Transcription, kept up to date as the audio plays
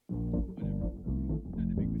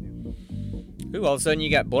Ooh, all of a sudden you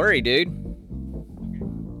got blurry, dude.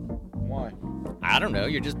 Why? I don't know.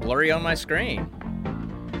 You're just blurry on my screen.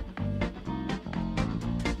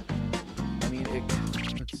 I mean,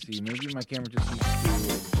 let's see. Maybe my camera just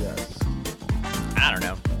needs to adjust. I don't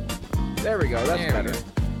know. There we go. That's better.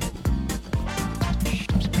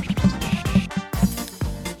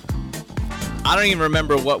 I don't even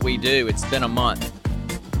remember what we do. It's been a month.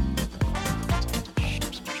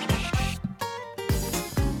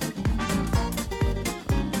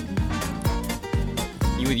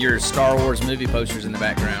 You with your Star Wars movie posters in the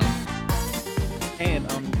background. And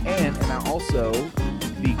I also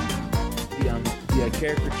the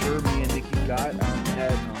caricature me and Nikki got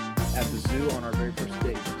at the zoo on our very first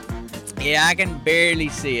date. Yeah, I can barely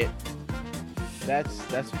see it. That's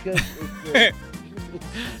because it's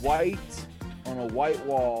white on a white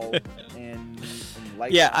wall and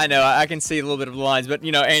light. Yeah, I know. I can see a little bit of the lines, but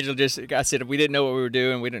Angela I said we didn't know what we were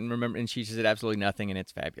doing. We didn't remember, and she said absolutely nothing, and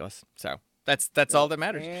it's fabulous. So that's all that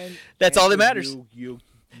matters. That's all that matters. You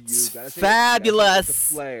gotta say fabulous. It,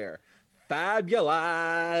 flair.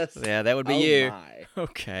 Fabulous. Yeah, that would be you. My.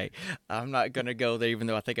 Okay. I'm not going to go there, even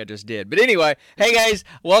though I think I just did. But anyway, hey guys,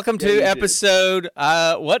 welcome to episode,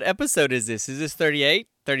 what episode is this? Is this 38,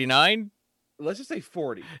 39? Let's just say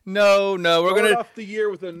 40. No, we're going to off the year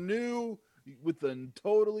with a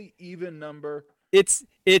totally even number. It's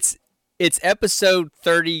episode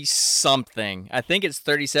 30 something. I think it's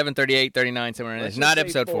 37, 38, 39, somewhere in there. It's not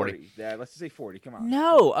episode 40. Yeah, let's just say 40. Come on.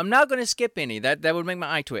 No, I'm not going to skip any. That would make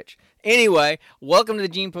my eye twitch. Anyway, welcome to the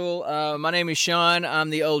Gene Pool. My name is Sean. I'm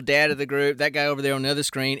the old dad of the group. That guy over there on the other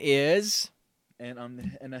screen is... And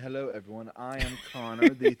hello everyone. I am Connor,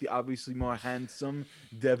 the obviously more handsome,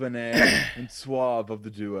 debonair, and suave of the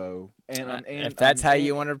duo. If that's how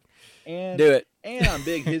you want to do it. And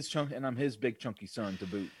I'm his big chunky son to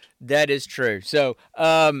boot. That is true. So,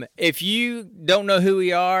 if you don't know who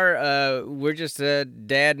we are, we're just a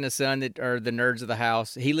dad and a son that are the nerds of the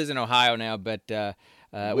house. He lives in Ohio now, but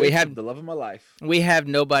we have the love of my life. We have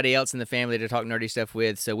nobody else in the family to talk nerdy stuff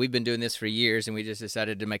with, so we've been doing this for years, and we just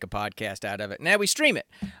decided to make a podcast out of it. Now we stream it.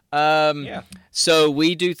 So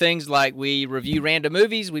we do things like we review random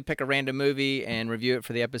movies. We pick a random movie and review it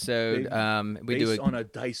for the episode. Based on a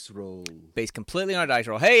dice roll. Based completely on a dice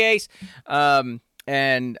roll. Hey, Ace.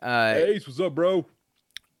 Hey, Ace, what's up, bro?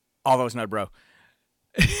 Although it's not bro.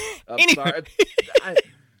 Sorry.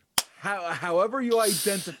 However you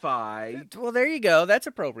identify. Well, there you go. That's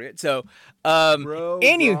appropriate. So, bro,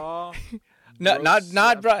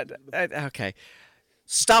 not bro. Okay.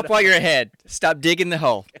 Stop while you're ahead. Stop digging the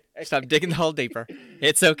hole. Stop digging the hole deeper.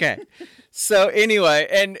 It's okay. So anyway,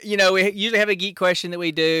 and we usually have a geek question that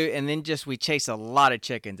we do, and then we chase a lot of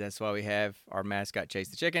chickens. That's why we have our mascot Chase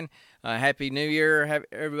the Chicken. Happy New Year,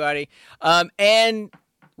 everybody. And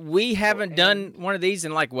we haven't done one of these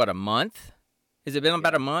in a month? Has it been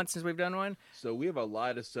about a month since we've done one? So we have a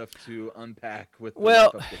lot of stuff to unpack with.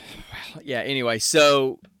 Yeah. Anyway,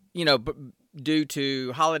 so due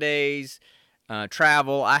to holidays,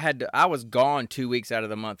 travel, I was gone 2 weeks out of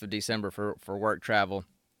the month of December for work travel,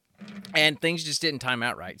 and things just didn't time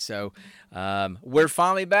out right. So we're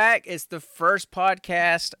finally back. It's the first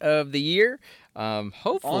podcast of the year.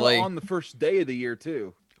 Hopefully on the first day of the year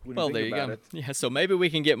too. Well, there you go. Yeah. So maybe we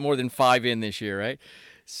can get more than 5 in this year, right?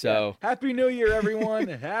 So Happy New Year, everyone!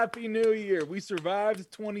 Happy New Year! We survived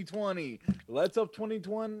 2020. Let's hope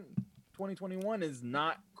 2021 is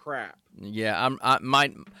not crap. Yeah,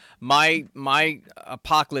 my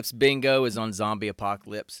apocalypse bingo is on zombie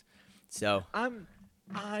apocalypse. So I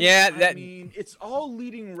mean, it's all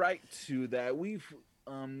leading right to that. We've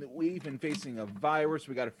been facing a virus.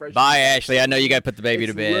 We got a fresh. Bye, Ashley. I know you got to put the baby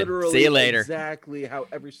to bed. See you later. Exactly how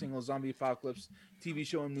every single zombie apocalypse TV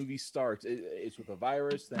show and movie starts. It's with a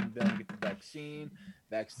virus, then we get the vaccine.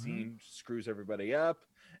 Vaccine screws everybody up,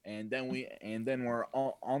 and then we're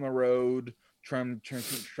on the road trying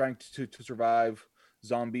to survive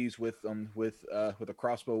zombies with a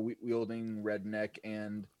crossbow wielding redneck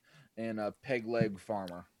and a peg leg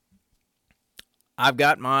farmer. I've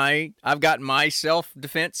got my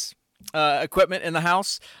self-defense equipment in the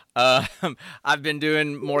house. I've been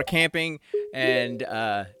doing more camping and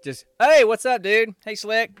just, hey, what's up, dude? Hey,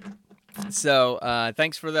 Slick. So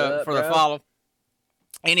thanks for the follow.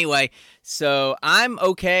 Anyway, so I'm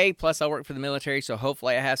okay. Plus, I work for the military, so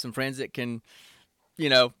hopefully I have some friends that can,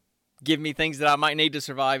 give me things that I might need to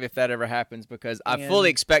survive if that ever happens, because I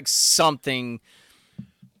fully expect something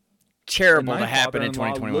terrible to happen in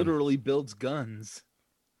 2021. Literally builds guns.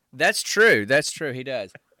 That's true. He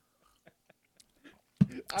does.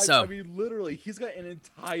 I mean, literally, he's got an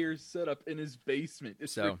entire setup in his basement.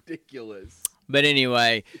 It's ridiculous. But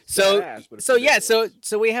anyway, It's so badass, but it's so yeah, so ridiculous.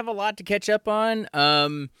 so we have a lot to catch up on.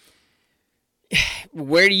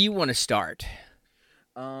 Where do you want to start?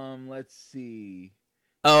 Let's see.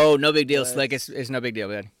 Oh, no big deal, Slick. Let's It's no big deal,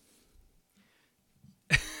 man.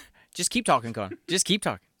 Just keep talking, Con. Just keep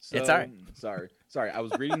talking. It's all So right. sorry. I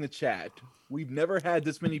was reading the chat. We've never had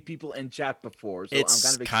this many people in chat before, so I'm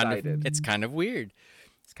kind of excited. It's kind of weird.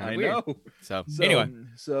 It's kind of I weird. know. So So anyway,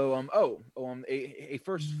 a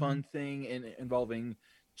first fun thing involving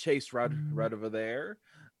Chase right over there.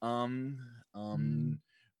 Um um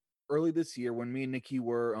Early this year when me and Nikki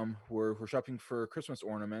were shopping for Christmas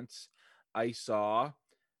ornaments, I saw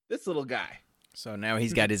this little guy. so now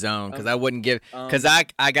he's got his own because um I wouldn't give because um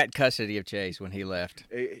I got custody of Chase when he left.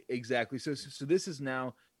 exactly. So this is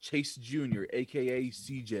now Chase Jr., aka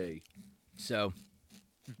CJ.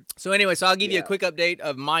 So anyway, so I'll give you a Yeah. quick update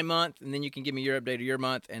of my month, and then you can give me your update of your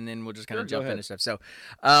month, and then we'll just kind Sure, of go jump ahead. into stuff. So,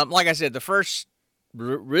 like I said,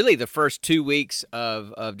 really the first 2 weeks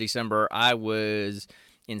of December, I was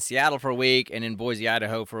in Seattle for a week and in Boise,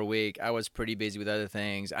 Idaho for a week. I was pretty busy with other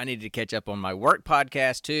things. I needed to catch up on my work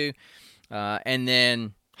podcast too, and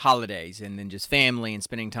then holidays, and then just family and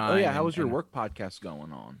spending Oh yeah, time. how was your And work podcast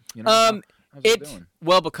going on? um, How's it it doing?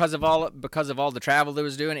 well because of all the travel that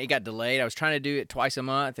was doing, it got delayed. I was trying to do it twice a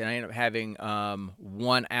month, and I ended up having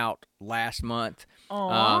one out last month. Aw.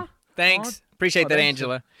 Aw. Thanks, appreciate Oh, that, thanks.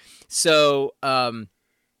 Angela. So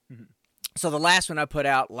so the last one I put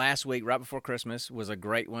out last week, right before Christmas, was a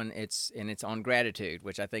great one. It's on gratitude,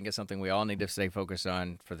 which I think is something we all need to stay focused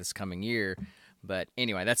on for this coming year. But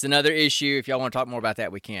anyway, that's another issue. If y'all want to talk more about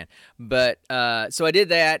that, we can. But so I did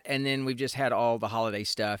that, and then we've just had all the holiday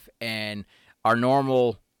stuff, and our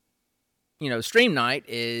normal, stream night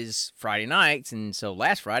is Friday nights, and so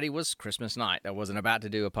last Friday was Christmas night. I wasn't about to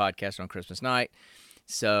do a podcast on Christmas night,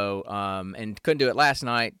 so and couldn't do it last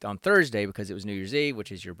night on Thursday because it was New Year's Eve,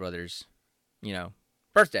 which is your brother's,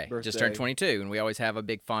 birthday. Just turned Birthday. 22, and we always have a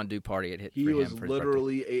big fondue party He for was him for his birthday.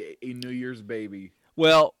 literally a New Year's baby.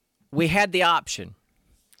 Well, we had the option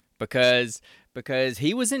because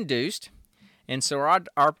he was induced, and so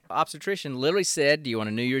our obstetrician literally said, "Do you want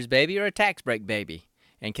a New Year's baby or a tax break baby?"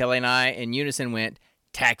 And Kelly and I, in unison, went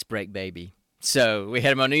tax break baby. So we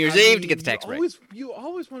had him on New Year's Eve to get the tax break. You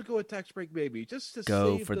always want to go with tax break baby just to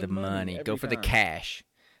Go save for the money. Go every for the time. cash.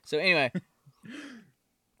 So anyway,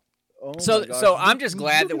 Oh so my gosh. so I'm just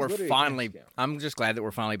glad Luke that is we're literally a finally cash cow. I'm just glad that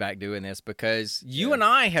we're finally back doing this because you Yeah. and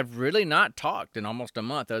I have really not talked in almost a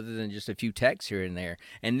month other than just a few texts here and there.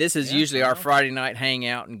 And this is Yeah, usually I our know. Friday night hang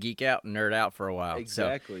out and geek out and nerd out for a while.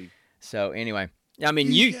 Exactly. So anyway, I mean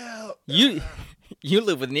Geek out. you you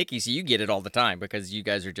live with Nikki, so you get it all the time because you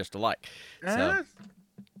guys are just alike. So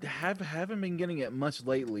Haven't been getting it much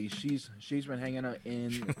lately. She's been hanging out in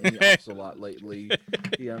the office a lot lately.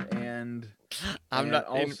 Yeah, and I'm not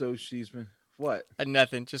also she's been what?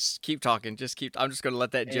 nothing. Just keep talking. I'm just going to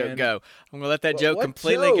let that joke And go. I'm going to let that joke what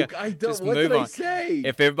completely joke? go. I don't. Just What move did on. I say?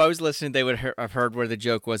 If everybody was listening, they would have heard where the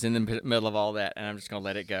joke was in the middle of all that, and I'm just going to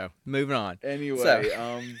let it go. Moving on. Anyway,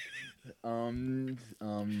 So,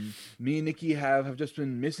 me and Nikki have just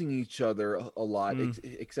been missing each other a lot,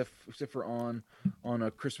 except for on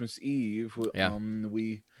a Christmas Eve. Yeah.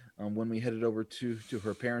 We when we headed over to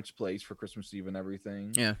her parents' place for Christmas Eve and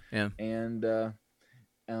everything. yeah. And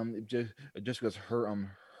just because her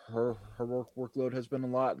workload has been a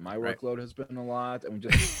lot, my Right. workload has been a lot, and we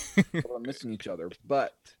just we're missing each other.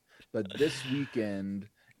 But this weekend,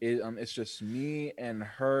 it's just me and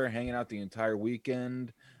her hanging out the entire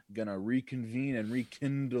weekend. Gonna reconvene and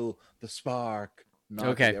rekindle the spark. Not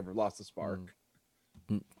Okay. that we ever lost the spark.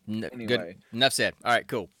 Good. Anyway. Enough said. All right,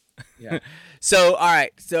 cool. Yeah. So, all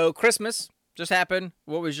right. So, Christmas just happened.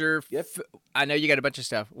 What was your. Yep. I know you got a bunch of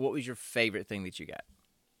stuff. What was your favorite thing that you got?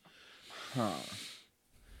 Huh.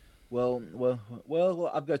 Well,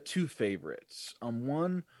 I've got two favorites.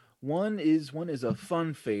 One is a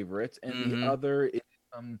fun favorite, and Mhm. the other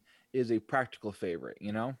is a practical favorite.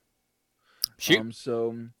 Shoot.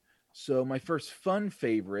 So my first fun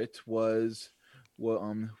favorite was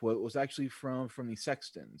was actually from the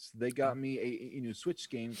Sextons. They got me a new Switch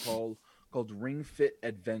game called Ring Fit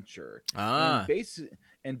Adventure. Ah.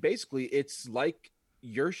 And basically it's like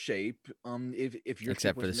your shape if your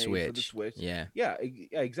Except shape for was the made for the Switch. Switch. Yeah. Yeah,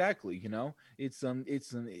 exactly. It's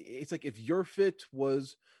like if your fit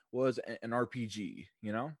was an RPG.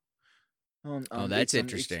 Oh, that's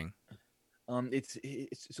interesting.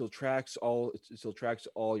 It still tracks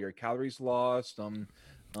all your calories lost,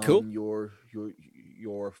 Cool.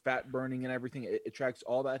 your fat burning and everything. It tracks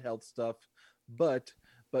all that health stuff, but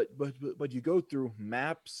you go through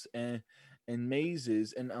maps and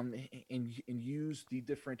mazes, and use the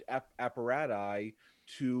different apparati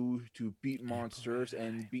to beat monsters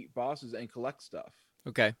and beat bosses and collect stuff.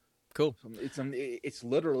 Okay. Cool. So it's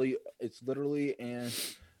literally an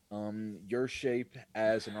your shape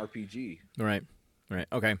as an RPG. Right. Right.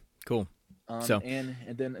 Okay. Cool. So, And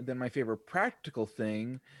then my favorite practical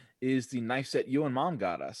thing is the knife set you and mom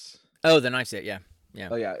got us. oh, the knife set. Yeah. Yeah.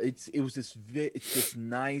 Oh yeah, it's this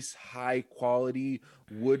nice high quality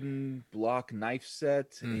wooden block knife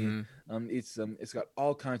set, and Mm-hmm. it's got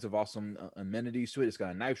all kinds of awesome amenities to it. It's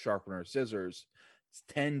got a knife sharpener, scissors, it's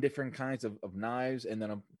 10 different kinds of knives, and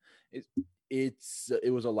then it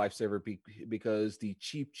it was a lifesaver because the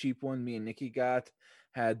cheap one me and Nikki got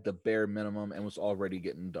had the bare minimum and was already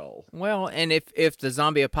getting dull. Well, and if the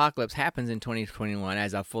zombie apocalypse happens in 2021,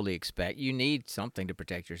 as I fully expect, you need something to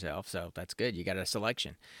protect yourself. So that's good. You got a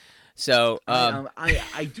selection. So,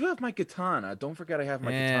 I do have my katana. Don't forget I have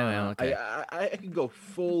my Yeah, katana. well, okay. I can go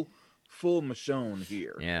full Michonne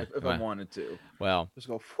here Yeah, if I wanted to. well, Just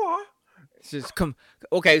go. Fwah. it's just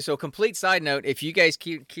okay. So, complete side note: if you guys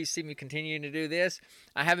keep see me continuing to do this,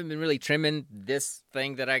 I haven't been really trimming this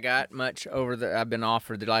thing that I got much over the. I've been off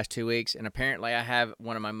for the last 2 weeks, and apparently, I have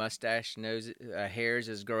one of my mustache nose hairs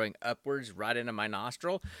is growing upwards right into my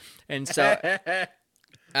nostril, and so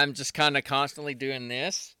I'm just kind of constantly doing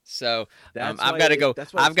this. So I've got to go.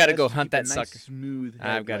 I've got to go hunt that sucker. Smooth.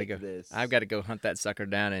 I've got to like go. This. I've got to go hunt that sucker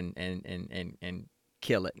down and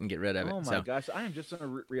kill it and get rid of it. Oh my So gosh! I am just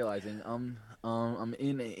realizing. I'm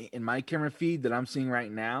in my camera feed that I'm seeing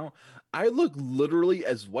right now. I look literally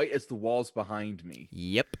as white as the walls behind me.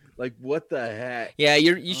 yep. Like what the heck? Yeah,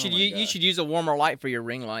 you Oh should my you gosh. should use a warmer light for your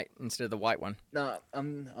ring light instead of the white one. No,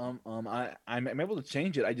 I'm able to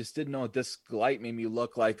change it. I just didn't know this light made me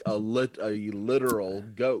look like a literal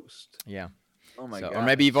ghost. Yeah. Oh my So, god! or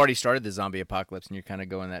maybe you've already started the zombie apocalypse and you're kind of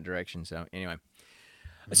going that direction. So anyway.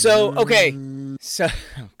 So okay. So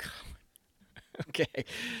oh God. Okay.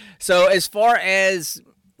 So as far as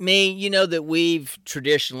me, you know that we've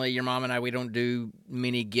traditionally, your mom and I, we don't do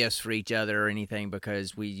many gifts for each other or anything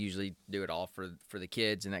because we usually do it all for the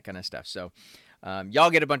kids and that kind of stuff. So y'all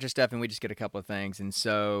get a bunch of stuff and we just get a couple of things. And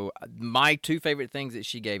so my two favorite things that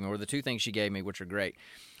she gave me, or the two things she gave me, which are great.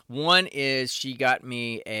 One is she got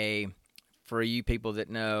me for you people that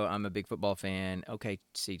know, I'm a big football fan. Okay,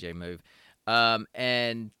 CJ, move.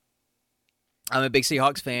 And I'm a big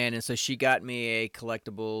Seahawks fan, and so she got me a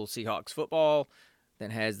collectible Seahawks football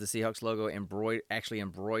that has the Seahawks logo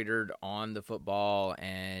embroidered on the football,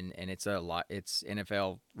 and it's it's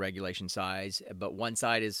NFL regulation size, but one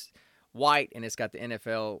side is white and it's got the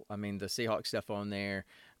NFL, I mean the Seahawks stuff on there.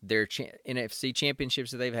 Their NFC championships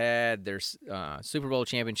that they've had, their Super Bowl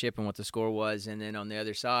championship and what the score was, and then on the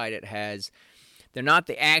other side it has. They're not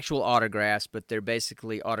the actual autographs, but they're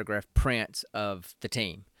basically autographed prints of the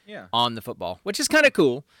team on the football, which is kind of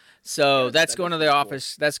cool. So that's going to the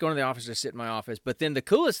office. That's going to the office to sit in my office. But then the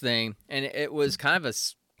coolest thing, and it was kind of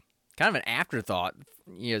an afterthought,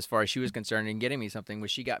 as far as she was concerned in getting me something,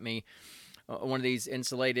 was she got me one of these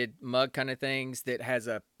insulated mug kind of things that has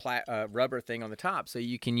a rubber thing on the top, so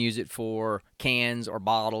you can use it for cans or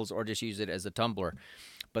bottles or just use it as a tumbler.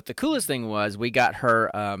 But the coolest thing was we got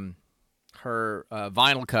her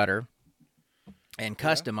vinyl cutter and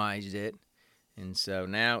customized it, and so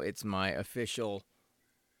now it's my official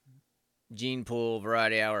Gene Pool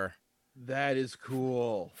Variety Hour. That is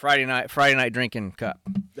cool. Friday night drinking cup.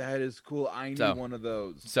 That is cool. I need one of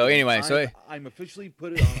those. So anyway, I'm officially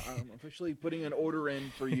putting an order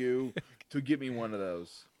in for you to get me one of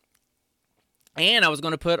those. And I was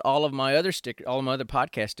going to put all of my other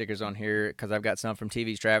podcast stickers on here because I've got some from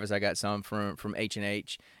TV's Travis. I got some from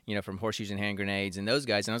H&H, from Horseshoes and Hand Grenades and those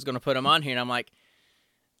guys. And I was going to put them on here, and I'm like,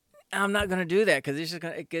 I'm not going to do that because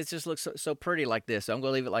it just looks so pretty like this. So I'm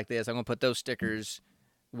going to leave it like this. I'm going to put those stickers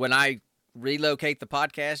when I relocate the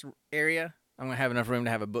podcast area. I'm going to have enough room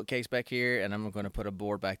to have a bookcase back here, and I'm going to put a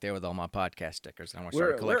board back there with all my podcast stickers. I'm going to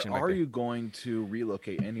start a collection. Where are you going to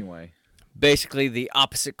relocate anyway? Basically, the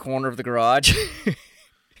opposite corner of the garage.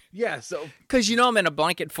 Yeah, so because I'm in a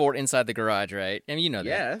blanket fort inside the garage, right? I mean, you know that.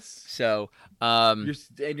 Yes. So, you're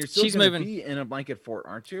still going to be in a blanket fort,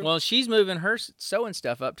 aren't you? Well, she's moving her sewing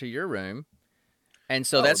stuff up to your room, and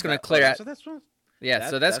so that's going to clear out. So that's what. Yeah,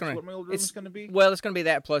 so that's going to. What my old room is going to be. Well, it's going to be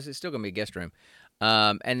that. Plus, it's still going to be a guest room.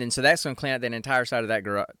 And then so that's going to clean out that entire side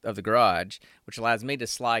of the garage, which allows me to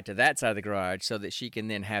slide to that side of the garage so that she can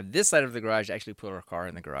then have this side of the garage actually pull her car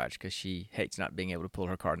in the garage because she hates not being able to pull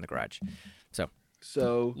her car in the garage.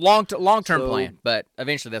 So long-term plan, but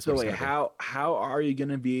eventually that's what it's going to be. How are you going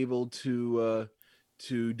to be able to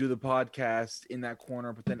do the podcast in that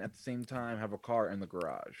corner, but then at the same time have a car in the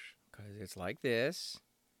garage? because it's like this,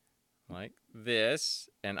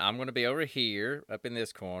 and I'm going to be over here up in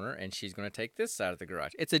this corner, and she's going to take this side of the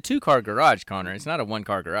garage. It's a 2-car garage, Connor. It's not a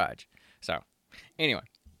 1-car garage. So, anyway.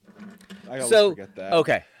 I always forget that.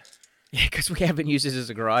 Okay. Yeah, because we haven't used this as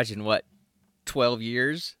a garage in, 12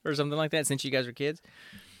 years or something like that since you guys were kids?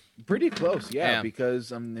 Pretty close, yeah. Because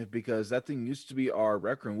that thing used to be our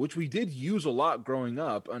rec room, which we did use a lot growing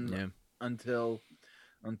up until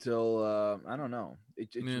I don't know.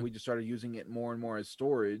 We just started using it more and more as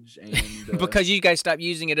storage, and because you guys stopped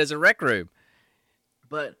using it as a rec room.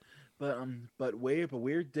 But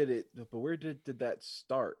where did that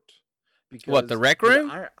start? Because what, the rec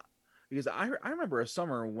room? Because I remember a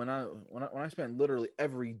summer when I spent literally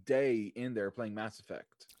every day in there playing Mass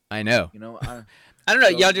Effect. I know. You know, I don't know.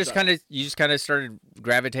 So, y'all just kind of started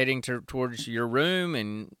gravitating towards your room,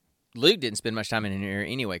 and Luke didn't spend much time in here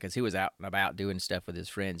anyway because he was out and about doing stuff with his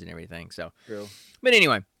friends and everything. So, true. But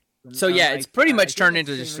anyway, so yeah, it's pretty much turned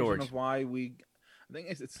into just storage. I think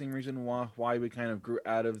it's the same reason why we kind of grew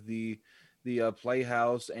out of the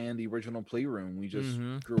playhouse and the original playroom. We just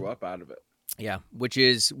grew up out of it. Yeah, which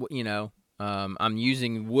is, I'm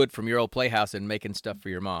using wood from your old playhouse and making stuff for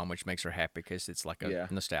your mom, which makes her happy because it's like a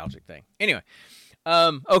nostalgic thing. Anyway,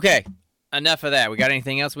 okay, enough of that. We got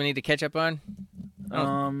anything else we need to catch up on?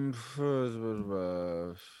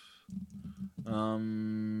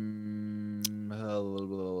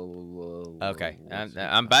 Okay,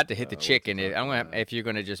 I'm about to hit the chicken. If you're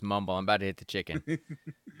gonna just mumble, I'm about to hit the chicken.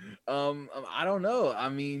 I don't know. I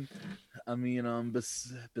mean,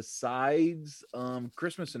 besides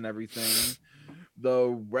Christmas and everything, the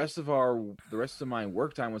rest of my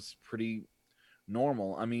work time was pretty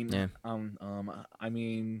normal. I mean,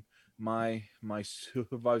 my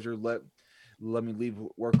supervisor let me leave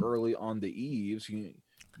work early on the eves.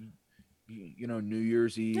 You know, New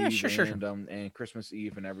Year's Eve and Christmas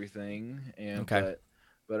Eve and everything. And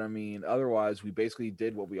but I mean, otherwise, we basically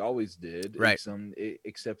did what we always did, right?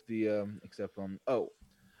 Except the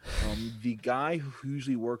guy who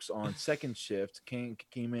usually works on second shift came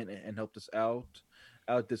in and helped us out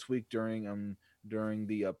this week during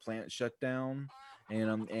the plant shutdown,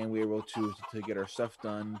 and we were able to get our stuff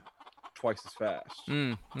done twice as fast.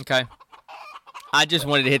 Okay. I just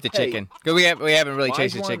wanted to hit the chicken because we haven't really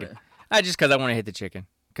chased the chicken. Just because I want to hit the chicken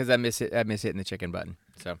because I miss it. I miss hitting the chicken button.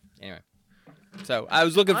 So anyway. So I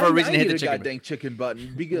was looking for a reason to hit the chicken. Goddamn chicken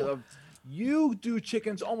button because you do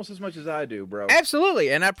chickens almost as much as I do, bro.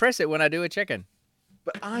 Absolutely, and I press it when I do a chicken.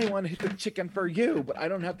 But I want to hit the chicken for you, but I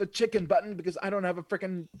don't have the chicken button because I don't have a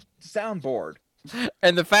freaking soundboard.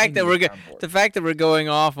 And the fact that we're going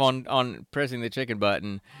off on pressing the chicken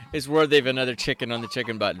button is worthy of another chicken on the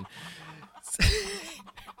chicken button.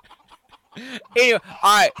 Anyway,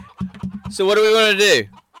 all right. So what do we want to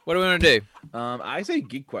do? I say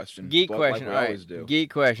geek question. Geek question. All right.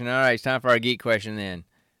 Geek question. All right. It's time for our geek question then.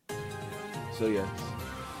 So yeah.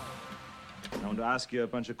 I want to ask you a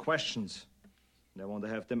bunch of questions, and I want to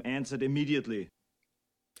have them answered immediately.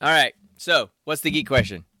 All right. So what's the geek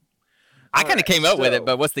question? I kind of came up with it,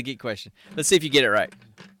 but what's the geek question? Let's see if you get it right.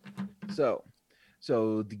 So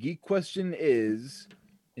the geek question is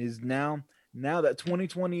now that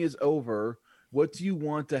 2020 is over, what do you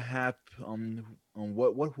want to have?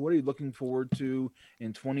 What are you looking forward to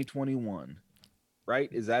in 2021? Right?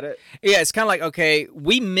 Is that it? Yeah, it's kind of like, okay,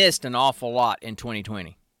 we missed an awful lot in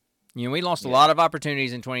 2020. You know, we lost a lot of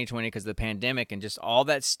opportunities in 2020 because of the pandemic and just all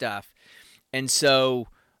that stuff. And so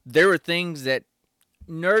there were things that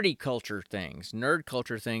nerd culture things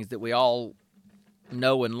that we all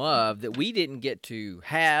know and love that we didn't get to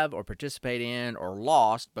have or participate in or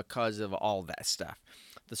lost because of all that stuff.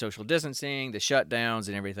 The social distancing, the shutdowns,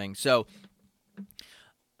 and everything. So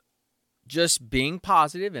just being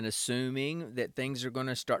positive and assuming that things are going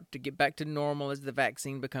to start to get back to normal as the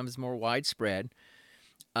vaccine becomes more widespread.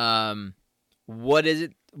 What is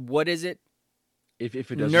it? If it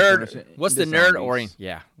doesn't what's the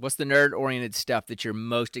nerd-oriented stuff that you're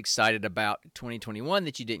most excited about in 2021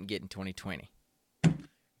 that you didn't get in 2020?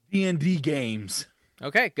 D&D games.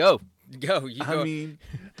 Okay, go. I mean,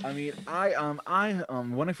 I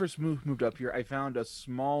when I first moved up here, I found a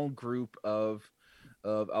small group of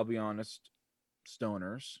I'll be honest,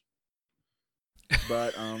 stoners.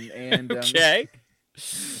 But okay,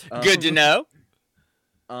 good to know.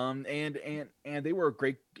 And they were a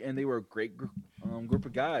great group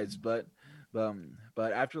of guys, but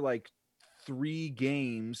after like 3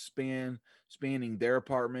 games spanning their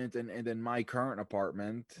apartment and then my current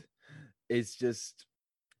apartment, it's just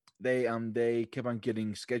they kept on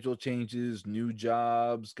getting schedule changes, new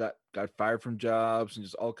jobs, got fired from jobs, and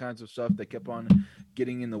just all kinds of stuff. They kept on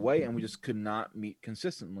getting in the way, and we just could not meet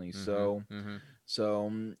consistently. So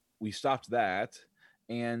we stopped that,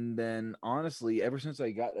 and then honestly, ever since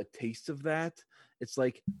I got a taste of that, it's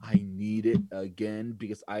like I need it again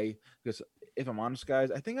because if I'm honest,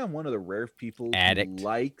 guys, I think I'm one of the rare people who Addict.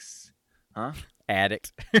 likes, huh?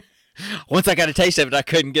 Addict. Once I got a taste of it, I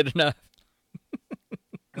couldn't get enough.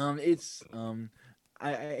 It's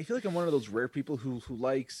I feel like I'm one of those rare people who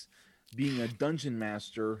likes being a dungeon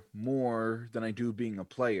master more than I do being a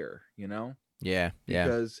player, you know? Yeah.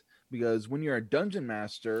 Because when you're a dungeon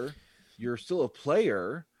master, you're still a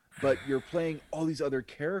player, but you're playing all these other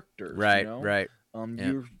characters, you Right. know? Right. Um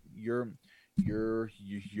Yeah. you're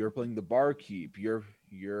playing the barkeep,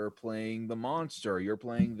 you're playing the monster, you're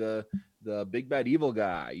playing the big bad evil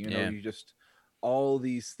guy, you know, Yeah. you just all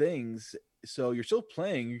these things. So you're still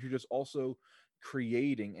playing, you're just also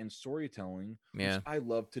creating and storytelling, which Yeah. I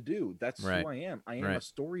love to do. That's Right. who I am. I am a Right.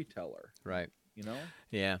 storyteller, Right. you know?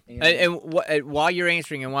 Yeah. And And while you're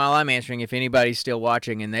answering and while I'm answering, if anybody's still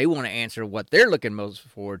watching and they want to answer what they're looking most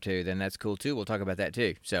forward to, then that's cool too. We'll talk about that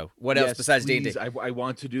too. So what else yes, besides D&D? please, I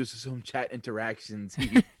want to do some chat interactions.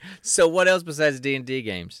 So what else besides D&D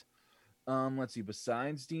games? Let's see.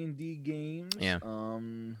 Besides D&D games, Yeah.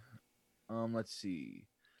 let's see.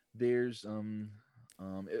 There's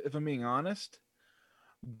if I'm being honest,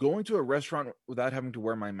 going to a restaurant without having to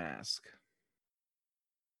wear my mask.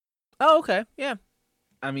 Oh, okay. Yeah.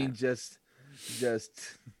 I mean, just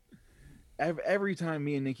every time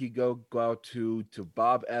me and Nikki go out to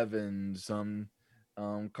Bob Evans,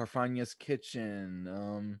 Carfagna's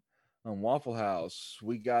Kitchen, Waffle House,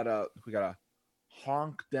 we gotta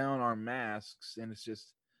honk down our masks, and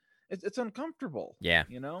it's uncomfortable, Yeah.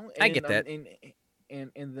 you know. I get And that.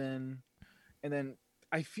 and then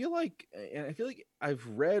I feel like I've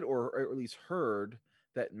read or at least heard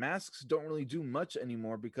that masks don't really do much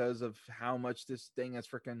anymore because of how much this thing has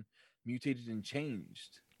freaking mutated and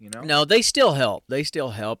changed, you know? No, they still help. They still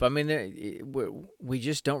help. I mean, we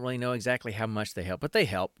just don't really know exactly how much they help, but they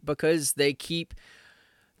help because they keep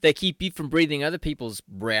you from breathing other people's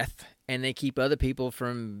breath, and they keep other people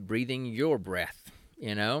from breathing your breath.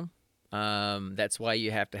 You know, that's why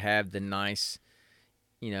you have to have the nice,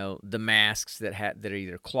 the masks that are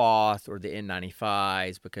either cloth or the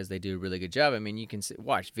N95s because they do a really good job. I mean, you can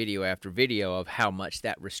watch video after video of how much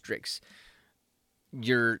that restricts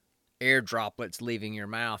your air droplets leaving your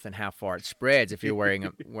mouth and how far it spreads if you're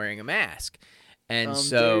wearing a mask. And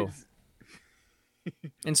so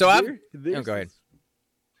I've go ahead.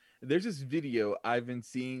 There's this video I've been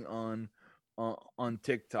seeing on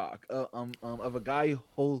TikTok of a guy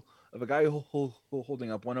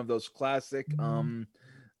holding up one of those classic N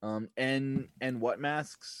what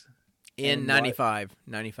masks, N95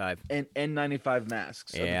 and N95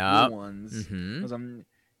 masks, the Yeah. blue ones. Mm-hmm. 'Cause,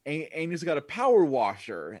 and he's got a power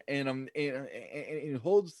washer, and he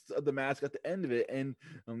holds the mask at the end of it, and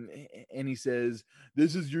he says,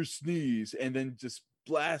 "This is your sneeze," and then just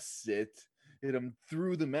blasts it at him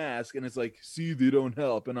through the mask, and it's like, "See, they don't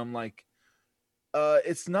help," and I'm like,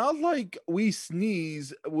 it's not like we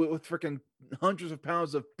sneeze with freaking hundreds of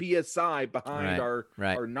pounds of psi behind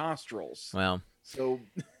Right. our nostrils. Well, So,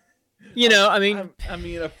 I mean,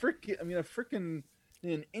 a freaking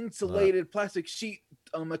an insulated plastic sheet,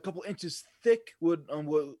 a couple inches thick would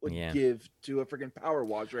Yeah. give to a freaking power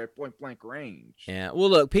washer at point blank range. Yeah. Well,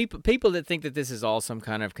 look, people that think that this is all some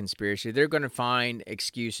kind of conspiracy, they're going to find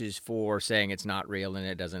excuses for saying it's not real and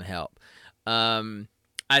it doesn't help.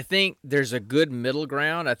 I think there's a good middle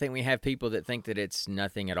ground. I think we have people that think that it's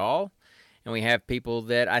nothing at all, and we have people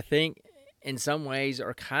that I think in some ways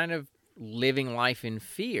are kind of living life in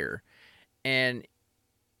fear. And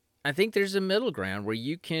I think there's a middle ground where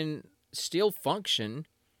you can still function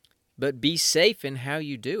but be safe in how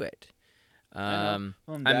you do it. I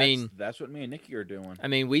mean, that's what me and Nikki are doing. I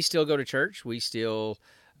mean, we still go to church. We still,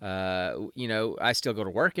 I still go to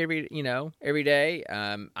work every day.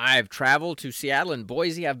 I've traveled to Seattle and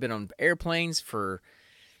Boise. I've been on airplanes for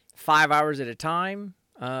 5 hours at a time.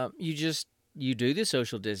 You do the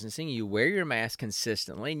social distancing. You wear your mask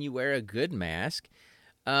consistently, and you wear a good mask.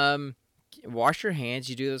 Wash your hands.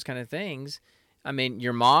 You do those kind of things. I mean,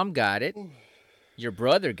 your mom got it. Your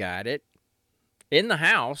brother got it in the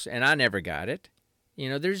house, and I never got it.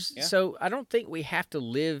 So I don't think we have to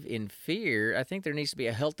live in fear. I think there needs to be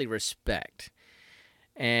a healthy respect.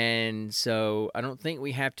 And so I don't think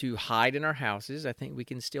we have to hide in our houses. I think we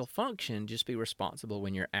can still function, just be responsible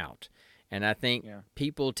when you're out. And I think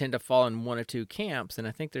people tend to fall in one or two camps, and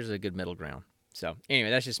I think there's a good middle ground. So anyway,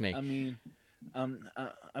 that's just me. I mean,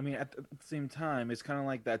 at the same time, it's kind of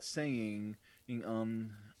like that saying,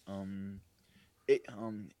 it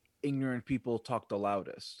ignorant people talk the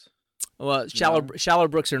loudest. Well, You know? shallow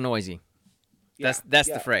brooks are noisy. That's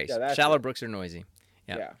the phrase. that's Shallow it. brooks are noisy.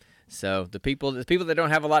 Yeah. Yeah. So the people that don't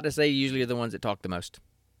have a lot to say usually are the ones that talk the most.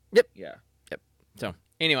 Yeah. So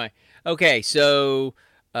anyway, okay. So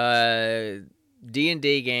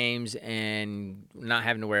D&D games and not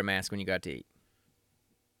having to wear a mask when you got to eat.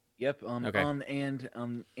 Yep. Okay. And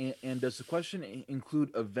does the question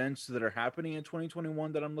include events that are happening in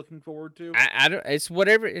 2021 that I'm looking forward to? I don't. It's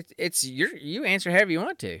whatever. It's you answer however you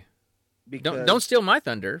want to. Because Don't steal my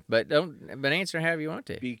thunder, but answer however you want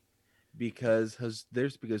to. Because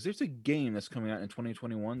there's a game that's coming out in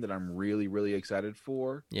 2021 that I'm really, really excited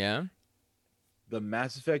for. Yeah. The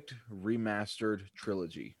Mass Effect Remastered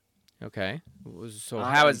Trilogy. Okay. So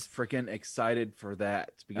I'm freaking excited for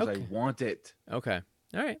that because I want it. Okay.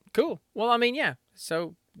 All right. Cool. Well, I mean, yeah.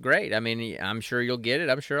 So great. I mean, I'm sure you'll get it.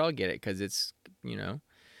 I'm sure I'll get it because it's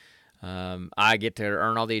I get to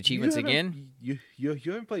earn all the achievements again. You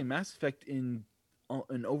haven't played Mass Effect in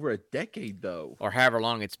over a decade though, or however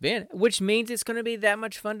long it's been, which means it's going to be that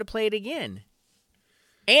much fun to play it again,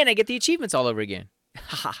 and I get the achievements all over again.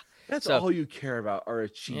 That's all you care about are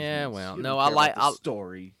achievements. Yeah. Well, you no, I like the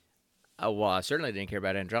story. Oh, well, I certainly didn't care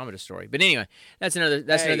about Andromeda's story, but anyway, that's another.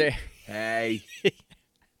 Hey.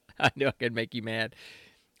 I knew I could make you mad.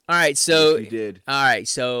 All right, so yes, you did. All right,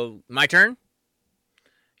 so my turn.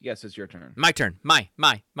 Yes, it's your turn. My turn. My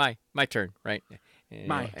turn. Right.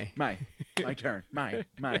 My turn. My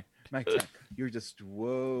turn. You're just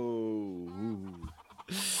whoa.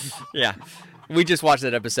 Yeah, we just watched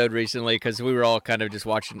that episode recently because we were all kind of just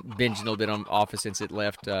binging a little bit on Office since it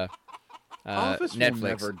left. Office Netflix will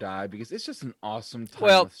never die because it's just an awesome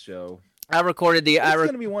timeless show. I recorded the. It's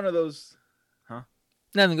gonna be one of those.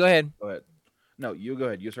 Nothing. Go ahead. Go ahead. No, you go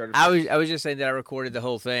ahead. You started. I was just saying that I recorded the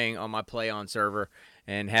whole thing on my Play On server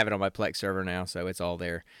and have it on my Plex server now, so it's all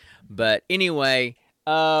there. But anyway,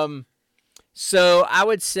 so I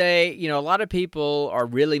would say a lot of people are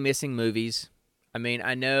really missing movies. I mean,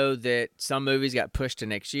 I know that some movies got pushed to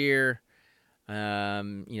next year.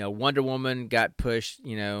 Wonder Woman got pushed.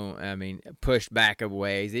 Pushed back a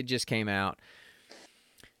ways. It just came out.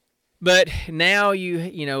 But now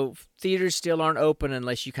theaters still aren't open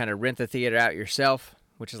unless you kind of rent the theater out yourself,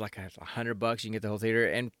 which is like $100. You can get the whole theater,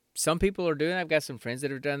 and some people are doing it. I've got some friends that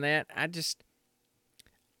have done that. I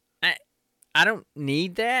don't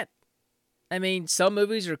need that. I mean, some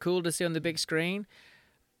movies are cool to see on the big screen,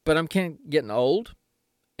 but I'm kind of getting old,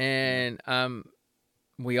 and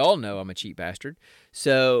we all know I'm a cheap bastard.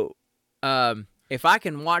 So if I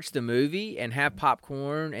can watch the movie and have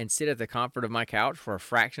popcorn and sit at the comfort of my couch for a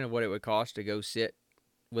fraction of what it would cost to go sit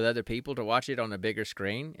with other people to watch it on a bigger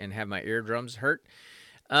screen and have my eardrums hurt,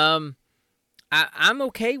 I'm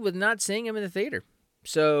okay with not seeing them in the theater.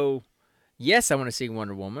 So, yes, I want to see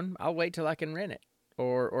Wonder Woman. I'll wait till I can rent it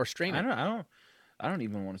or stream it. I don't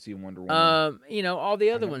even want to see Wonder Woman. All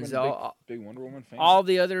the other ones, big Wonder Woman fan. All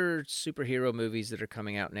the other superhero movies that are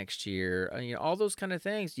coming out next year, all those kind of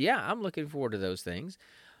things. Yeah, I'm looking forward to those things,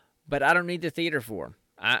 but I don't need the theater for them.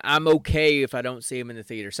 I'm okay if I don't see them in the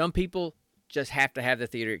theater. Some people just have to have the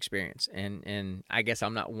theater experience, and I guess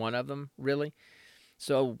I'm not one of them really.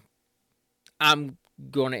 So I'm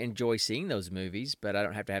going to enjoy seeing those movies, but I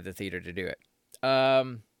don't have to have the theater to do it.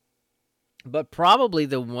 But probably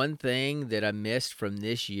the one thing that I missed from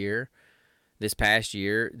this past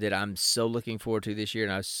year, that I'm so looking forward to this year,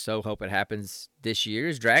 and I so hope it happens this year,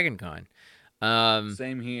 is Dragon Con.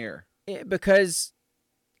 Same here. Because,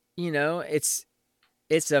 it's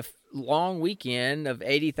a long weekend of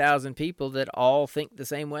 80,000 people that all think the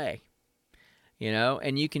same way.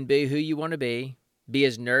 And you can be who you want to be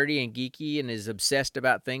as nerdy and geeky and as obsessed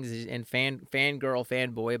about things and fangirl,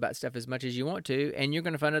 fanboy about stuff as much as you want to, and you're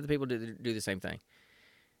going to find other people do the same thing.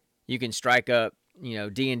 You can strike up,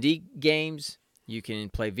 D&D games, you can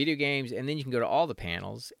play video games, and then you can go to all the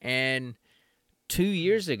panels. And 2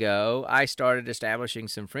 years ago, I started establishing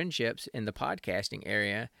some friendships in the podcasting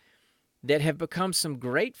area that have become some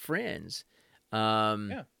great friends.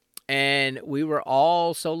 And we were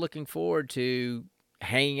all so looking forward to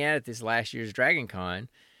hanging out at this last year's Dragon Con,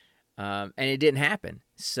 and it didn't happen.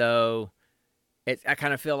 So I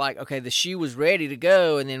kind of feel like, okay, the shoe was ready to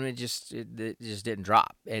go, and then it just didn't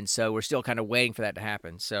drop. And so we're still kind of waiting for that to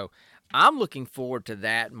happen. So I'm looking forward to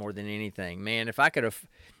that more than anything. Man, if I could have,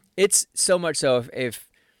 it's so much so if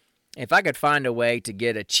I could find a way to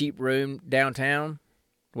get a cheap room downtown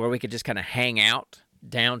where we could just kind of hang out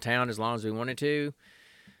downtown as long as we wanted to,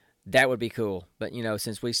 that would be cool. But,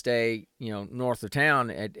 since we stay, north of town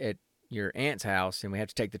at your aunt's house and we have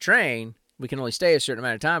to take the train, we can only stay a certain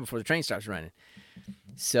amount of time before the train stops running.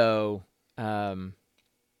 So,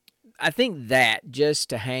 I think that just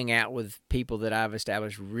to hang out with people that I've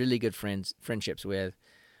established really good friendships with.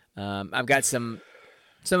 I've got some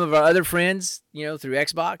of our other friends, through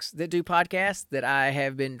Xbox that do podcasts that I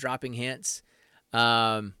have been dropping hints.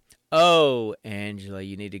 Oh, Angela,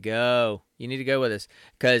 you need to go. You need to go with us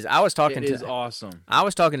because I was talking It is awesome. I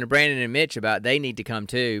was talking to Brandon and Mitch about they need to come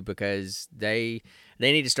too because they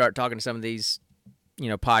need to start talking to some of these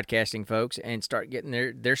podcasting folks and start getting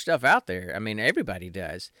their stuff out there. I mean, everybody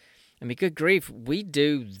does. I mean, good grief, we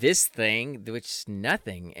do this thing which is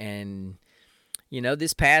nothing. And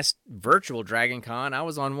this past virtual Dragon Con, I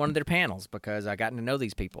was on one of their panels because I got to know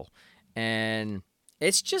these people, and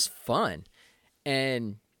it's just fun.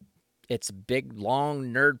 And it's a big, long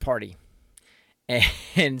nerd party.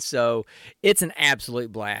 And so it's an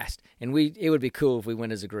absolute blast. And it would be cool if we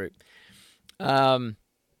went as a group. So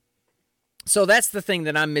that's the thing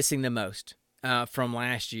that I'm missing the most from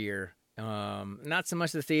last year. Not so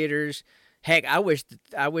much the theaters. Heck, I wish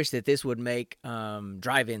that this would make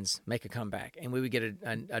drive-ins make a comeback, and we would get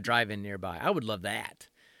a drive-in nearby. I would love that.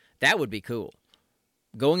 That would be cool.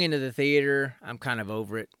 Going into the theater, I'm kind of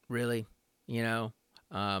over it, really.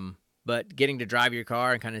 But getting to drive your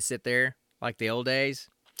car and kind of sit there like the old days,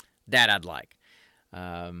 that I'd like.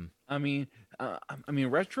 I mean,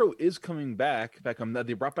 retro is coming back.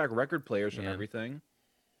 They brought back record players and everything.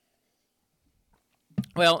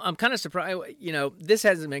 Well, I'm kind of surprised. This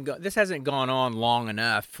hasn't gone on long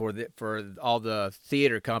enough for all the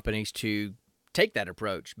theater companies to take that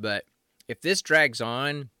approach. But if this drags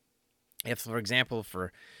on, if, for example,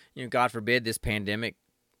 God forbid, this pandemic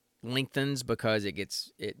lengthens because it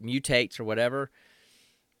mutates or whatever,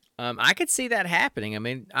 I could see that happening. I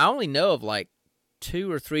mean, I only know of like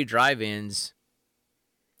 2 or 3 drive-ins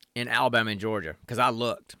in Alabama and Georgia because I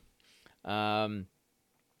looked.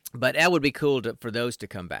 But that would be cool for those to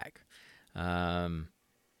come back.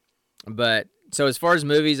 But so as far as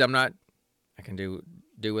movies, I can do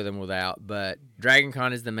with them without. But Dragon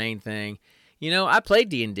Con is the main thing. I played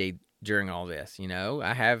D&D during all this.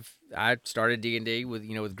 I started D&D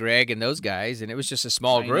with Greg and those guys, and it was just a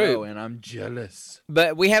small group. I know, and I'm jealous.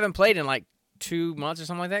 But we haven't played in like 2 months or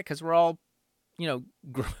something like that because we're all,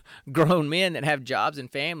 grown men that have jobs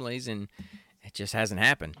and families, and it just hasn't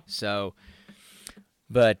happened. So,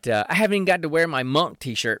 but I haven't even got to wear my monk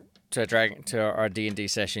T-shirt to our D&D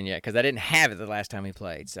session yet because I didn't have it the last time we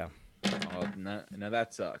played. So. Oh, no,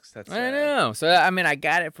 that sucks. That's I sad. know. So I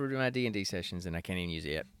got it for my D&D sessions, and I can't even use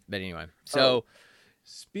it yet. But anyway, so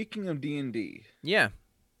speaking of D&D, yeah.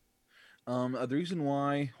 The reason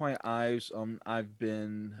why I was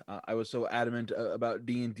so adamant about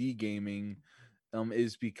D&D gaming,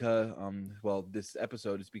 is because this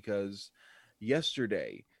episode is because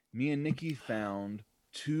yesterday me and Nikki found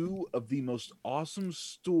 2 of the most awesome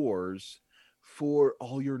stores for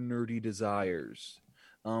all your nerdy desires.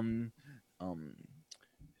 Let's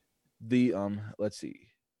see.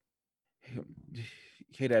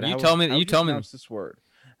 Hey Dad, You told me this word.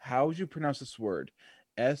 How would you pronounce this word?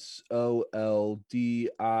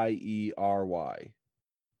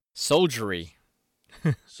 Soldiery. Soldiery.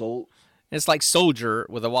 It's like soldier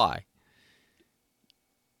with a Y.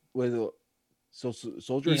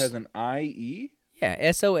 Soldier has an IE?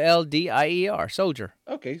 Yeah, SOLDIER, soldier.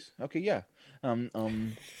 Okay, yeah.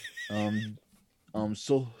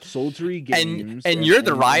 Soldiery games. And you're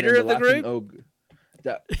the writer of the group?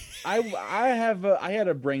 I had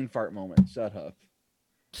a brain fart moment. Shut up.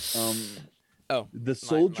 The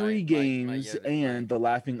Soldiery games and the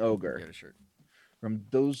Laughing Ogre. From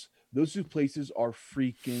those 2 places are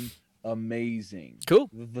freaking amazing. Cool.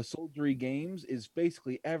 The Soldiery games is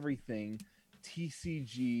basically everything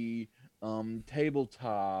TCG,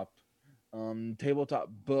 tabletop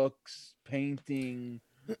books, painting,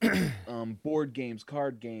 board games,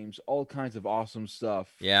 card games, all kinds of awesome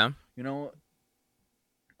stuff. Yeah. And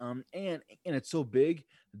it's so big,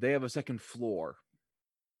 they have a second floor.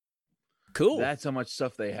 Cool. That's how much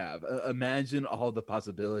stuff they have. Imagine all the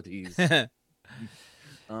possibilities.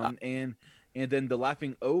 And then the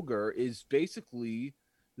Laughing Ogre is basically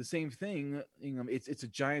the same thing. It's a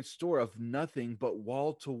giant store of nothing but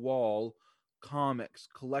wall-to-wall comics,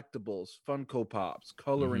 collectibles, Funko Pops,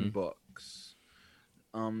 coloring books,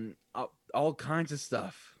 all kinds of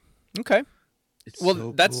stuff. Okay. It's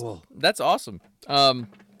cool. That's awesome.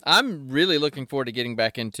 I'm really looking forward to getting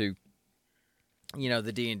back into,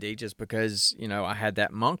 the D&D just because, I had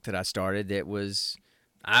that monk that I started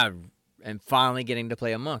I am finally getting to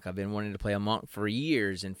play a monk. I've been wanting to play a monk for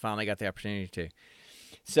years and finally got the opportunity to.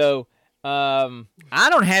 So, I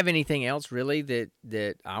don't have anything else really that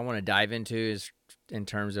I want to dive into in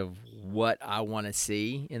terms of what I want to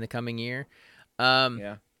see in the coming year.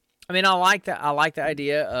 Yeah. I mean, I like that. I like the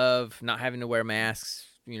idea of not having to wear masks,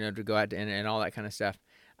 to go out and all that kind of stuff.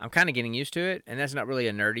 I'm kind of getting used to it, and that's not really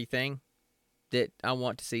a nerdy thing that I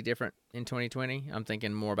want to see different in 2020. I'm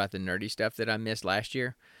thinking more about the nerdy stuff that I missed last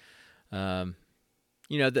year. The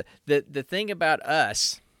thing about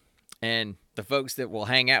us and the folks that will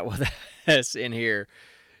hang out with us in here,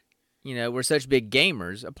 we're such big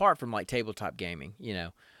gamers, apart from like tabletop gaming,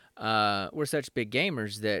 we're such big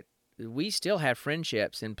gamers that we still have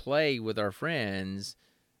friendships and play with our friends.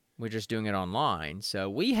 We're just doing it online. So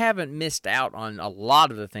we haven't missed out on a lot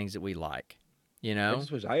of the things that we like, I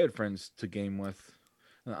just wish I had friends to game with.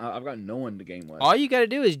 I've got no one to game with. All you got to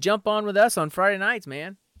do is jump on with us on Friday nights,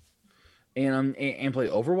 man. And play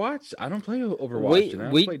Overwatch. I don't play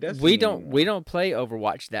Overwatch. We don't play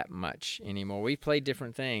Overwatch that much anymore. We play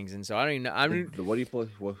different things, and so I don't even know. What do you play?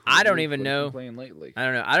 I don't even know. Playing lately. I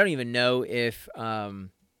don't know. I don't even know if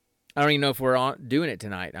we're doing it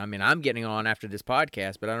tonight. I mean, I'm getting on after this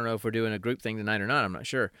podcast, but I don't know if we're doing a group thing tonight or not. I'm not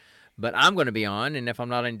sure, but I'm going to be on, and if I'm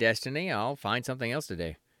not in Destiny, I'll find something else to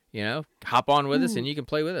do. Hop on with us, and you can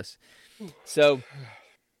play with us. So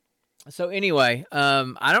anyway,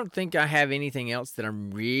 I don't think I have anything else that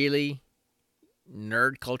I'm really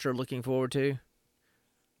nerd culture looking forward to.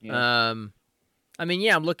 Yeah.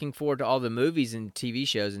 I'm looking forward to all the movies and TV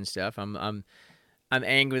shows and stuff. I'm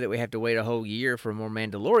angry that we have to wait a whole year for more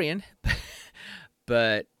Mandalorian,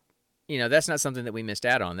 but that's not something that we missed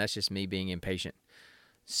out on. That's just me being impatient.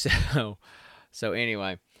 So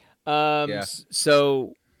anyway,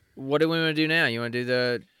 So what do we want to do now? You want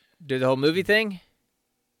to do the whole movie thing?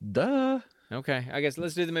 Duh. Okay, I guess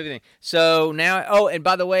let's do the movie thing. So now, and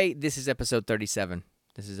by the way, this is episode 37.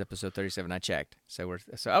 I checked. So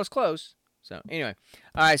I was close. So anyway,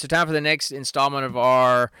 all right. So time for the next installment of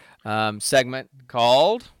our segment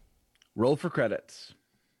called Roll for Credits.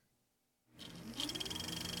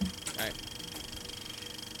 All right.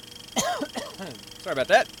 Sorry about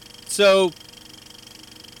that. So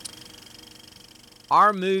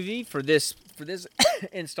our movie for this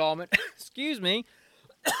installment, excuse me.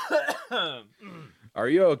 Are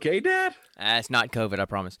you okay, Dad? It's not COVID, I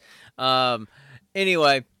promise.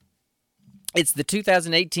 Anyway, it's the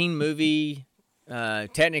 2018 movie,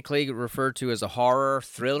 technically referred to as a horror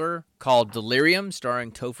thriller called Delirium,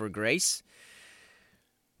 starring Topher Grace.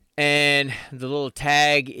 And the little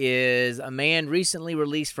tag is: a man recently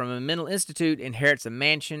released from a mental institute inherits a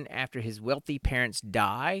mansion after his wealthy parents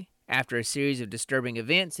die. After a series of disturbing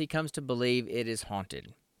events, he comes to believe it is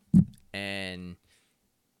haunted. And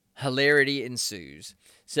hilarity ensues.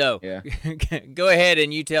 So, yeah. Go ahead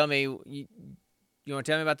and you tell me. You want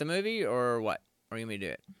to tell me about the movie or what? Or you want me to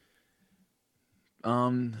do it?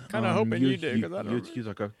 Kind of hoping you do, because I don't.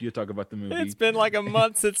 You talk about the movie. It's been like a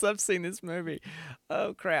month since I've seen this movie.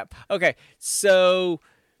 Oh crap. Okay, so.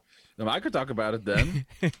 No, I could talk about it then.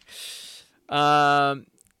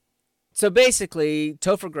 So basically,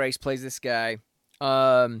 Topher Grace plays this guy.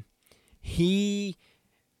 He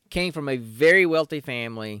came from a very wealthy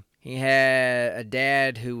family. He had a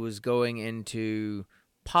dad who was going into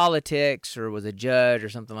politics or was a judge or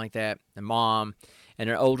something like that, a mom,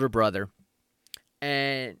 and an older brother.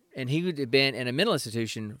 And he would have been in a mental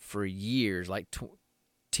institution for years, like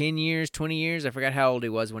 10 years, 20 years. I forgot how old he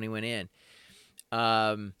was when he went in.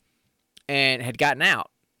 And had gotten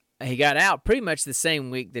out. He got out pretty much the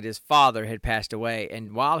same week that his father had passed away.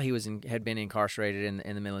 And while he had been incarcerated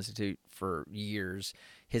in the mental institute for years,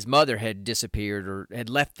 his mother had disappeared or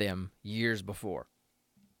had left them years before.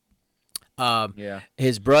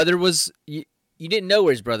 His brother was... You didn't know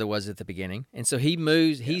where his brother was at the beginning, and so he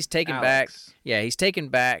moves. Yeah. He's taken Alex. back. Yeah, he's taken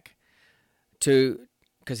back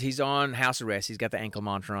because he's on house arrest. He's got the ankle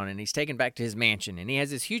monitor on, and he's taken back to his mansion, and he has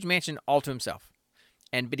this huge mansion all to himself.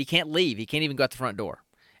 But he can't leave. He can't even go out the front door.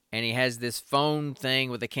 And he has this phone thing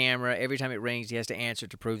with a camera. Every time it rings, he has to answer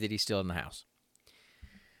to prove that he's still in the house.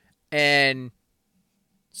 And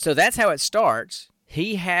so that's how it starts.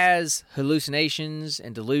 He has hallucinations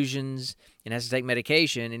and delusions and has to take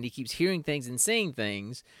medication, and he keeps hearing things and seeing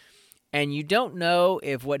things, and you don't know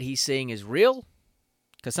if what he's seeing is real,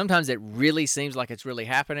 because sometimes it really seems like it's really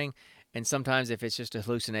happening, and sometimes if it's just a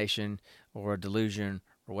hallucination or a delusion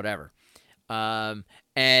or whatever.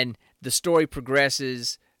 And the story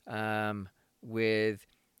progresses with,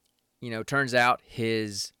 turns out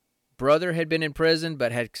his brother had been in prison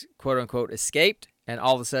but had, quote-unquote, escaped, and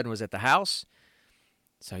all of a sudden was at the house.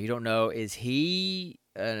 So you don't know, is he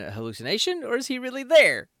a hallucination or is he really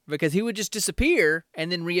there? Because he would just disappear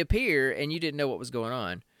and then reappear and you didn't know what was going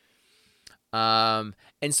on.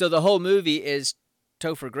 And so the whole movie is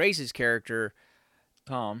Topher Grace's character.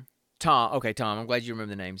 Tom. Okay, Tom. I'm glad you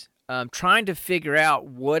remember the names. trying to figure out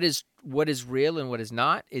what is real and what is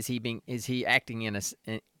not. Is he acting in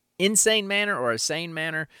an insane manner or a sane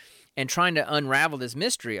manner, and trying to unravel this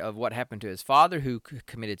mystery of what happened to his father, who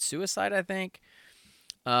committed suicide, I think.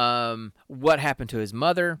 What happened to his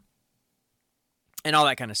mother, and all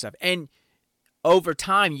that kind of stuff. And over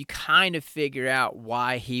time, you kind of figure out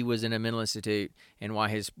why he was in a mental institute and why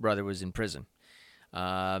his brother was in prison. Do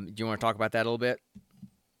you want to talk about that a little bit?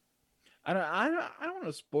 I don't want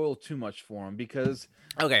to spoil too much for him because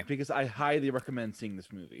I highly recommend seeing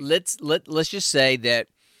this movie. Let's just say that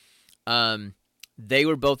they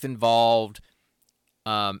were both involved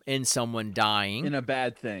in someone dying, in a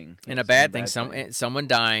bad thing, someone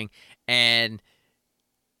dying, and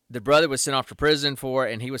the brother was sent off to prison for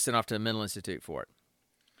it, and he was sent off to a mental institute for it.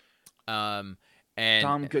 And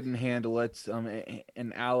Tom couldn't handle it,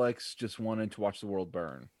 and Alex just wanted to watch the world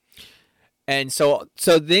burn. And so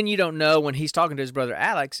then you don't know, when he's talking to his brother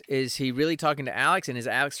Alex, is he really talking to Alex, and is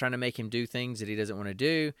Alex trying to make him do things that he doesn't want to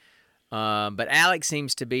do? But Alex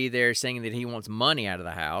seems to be there saying that he wants money out of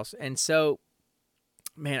the house. And so,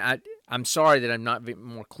 man, I'm sorry that I'm not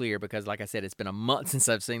more clear, because, like I said, it's been a month since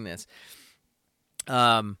I've seen this.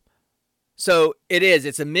 So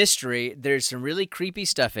it's a mystery. There's some really creepy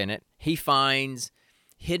stuff in it. He finds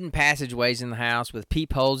hidden passageways in the house with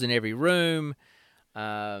peepholes in every room.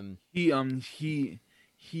 He finds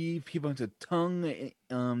a tongue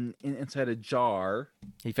inside a jar.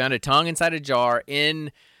 He found a tongue inside a jar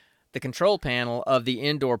in the control panel of the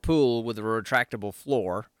indoor pool with a retractable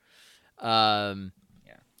floor. And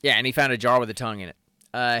he found a jar with a tongue in it.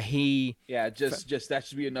 Just that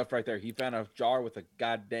should be enough right there. He found a jar with a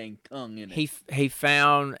goddamn tongue in it. He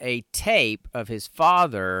found a tape of his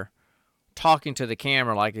father talking to the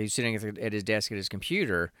camera like he's sitting at his desk at his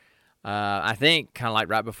computer. I think kind of like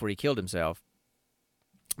right before he killed himself.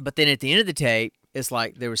 But then at the end of the tape, it's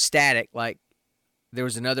like there was static, like there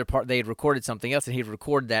was another part. They had recorded something else, and he'd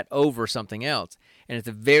recorded that over something else. And at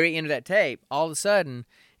the very end of that tape, all of a sudden,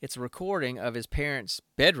 it's a recording of his parents'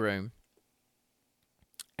 bedroom.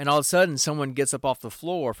 And all of a sudden, someone gets up off the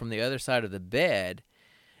floor from the other side of the bed,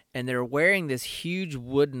 and they're wearing this huge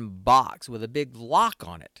wooden box with a big lock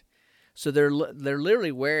on it. So they're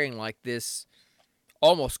literally wearing like this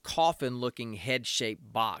almost coffin-looking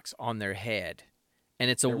head-shaped box on their head, and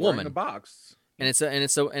it's a woman. The box, and it's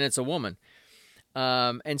a woman.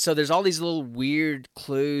 And so there's all these little weird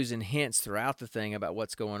clues and hints throughout the thing about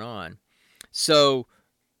what's going on. So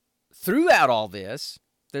throughout all this,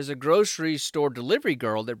 there's a grocery store delivery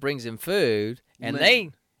girl that brings him food, and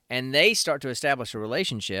they start to establish a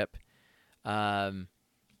relationship.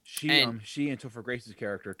 She and Topher Grace's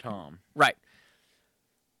character Tom. Right.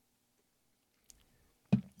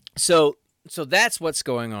 So that's what's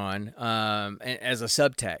going on as a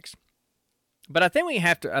subtext. But I think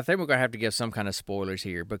we're gonna have to give some kind of spoilers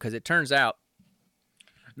here, because it turns out,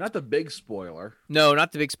 not the big spoiler. No,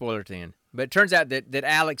 not the big spoiler at the end. But it turns out that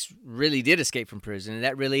Alex really did escape from prison, and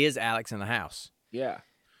that really is Alex in the house. Yeah.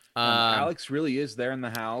 Alex really is there in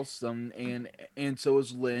the house. And so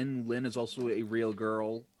is Lynn. Lynn is also a real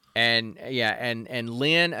girl. And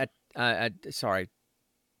Lynn,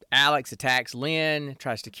 Alex attacks Lynn,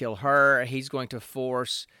 tries to kill her. He's going to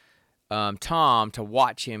force Tom to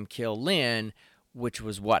watch him kill Lynn, which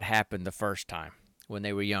was what happened the first time when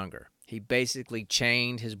they were younger. He basically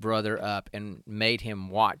chained his brother up and made him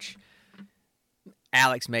watch.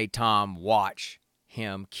 Alex made Tom watch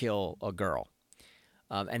him kill a girl.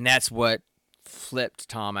 And that's what flipped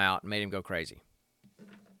Tom out and made him go crazy.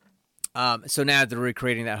 So now they're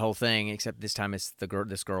recreating that whole thing, except this time it's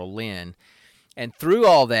this girl, Lynn. And through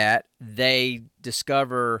all that, they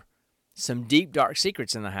discover some deep, dark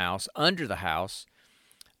secrets in the house, under the house,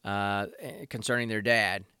 concerning their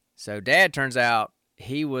dad. So Dad, turns out,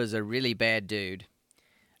 he was a really bad dude,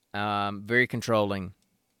 very controlling,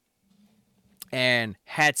 and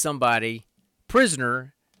had somebody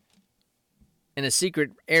prisoner in a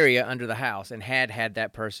secret area under the house, and had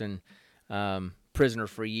that person prisoner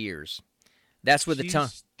for years. That's where the tongue.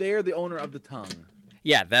 They're the owner of the tongue.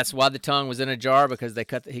 Yeah, that's why the tongue was in a jar, because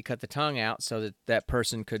he cut the tongue out so that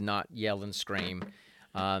person could not yell and scream,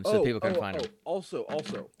 so people couldn't find him. Also,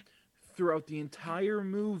 throughout the entire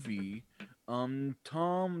movie,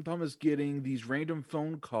 Tom is getting these random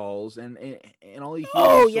phone calls, and all he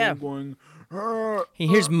hears is someone going. He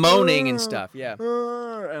hears moaning and stuff. Yeah,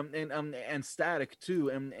 and static too,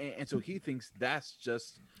 and so he thinks that's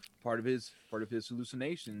just part of his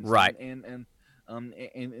hallucinations. Right. And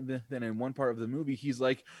then in one part of the movie, he's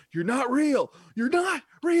like, "You're not real! You're not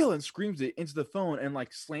real!" and screams it into the phone and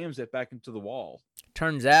like slams it back into the wall.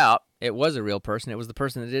 Turns out it was a real person. It was the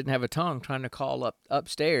person that didn't have a tongue trying to call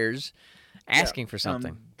upstairs, asking for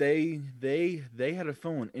something. They had a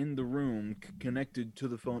phone in the room connected to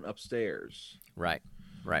the phone upstairs. Right.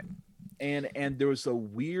 And there was a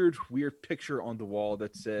weird picture on the wall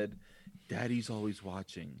that said, "Daddy's always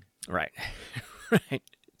watching." Right. Right.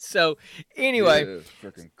 So anyway,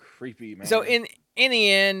 freaking creepy, man. so in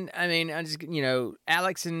the end, I mean, I just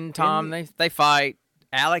Alex and Tom they fight.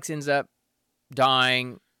 Alex ends up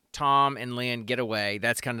dying. Tom and Lynn get away.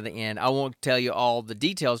 That's kind of the end. I won't tell you all the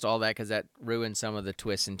details to all that because that ruins some of the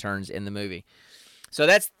twists and turns in the movie. So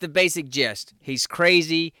that's the basic gist. He's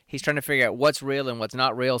crazy. He's trying to figure out what's real and what's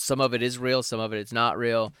not real. Some of it is real. Some of it's not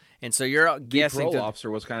real. And so you're guessing. The parole officer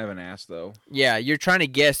was kind of an ass, though. Yeah, you're trying to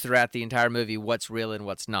guess throughout the entire movie what's real and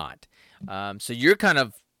what's not. So you're kind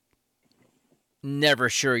of never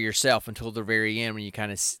sure yourself until the very end when you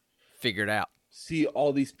kind of figure it out. See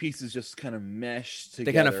all these pieces just kind of mesh together.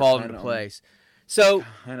 They kind of fall into place. So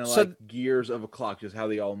kind of like gears of a clock, just how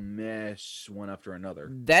they all mesh one after another.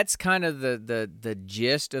 That's kind of the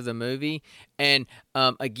gist of the movie. And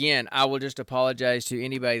again, I will just apologize to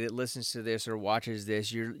anybody that listens to this or watches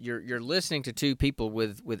this. You're listening to two people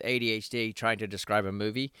with ADHD trying to describe a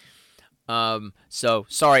movie. So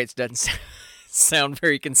sorry, it doesn't sound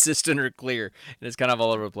very consistent or clear, and it's kind of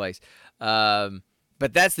all over the place.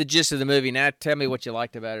 But that's the gist of the movie. Now tell me what you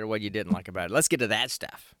liked about it or what you didn't like about it. Let's get to that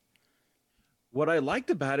stuff. What I liked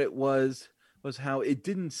about it was how it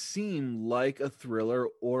didn't seem like a thriller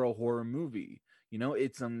or a horror movie. It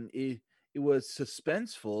was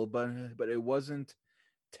suspenseful, but it wasn't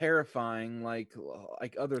terrifying like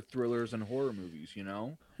other thrillers and horror movies.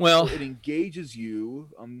 Well, so it engages you.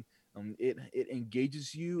 It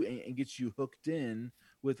engages you and gets you hooked in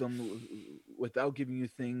with them without giving you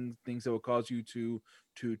things that will cause you to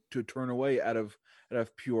turn away out of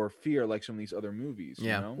pure fear like some of these other movies.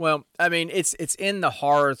 Yeah. Well, I mean, it's in the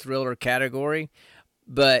horror thriller category,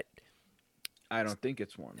 but I don't think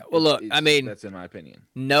it's one. Well, look, I mean, that's in my opinion.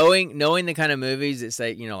 Knowing the kind of movies that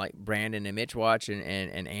say, like Brandon and Mitch watch and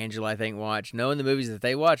Angela, I think, watch, knowing the movies that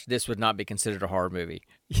they watch, this would not be considered a horror movie.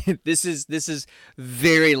 This is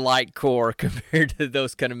very light core compared to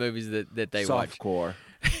those kind of movies that they watch. Softcore.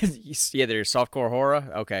 Yeah, they're softcore horror.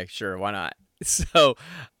 Okay, sure, why not? So,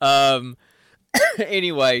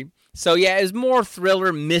 anyway, so yeah, it's more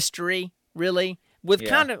thriller mystery, really, with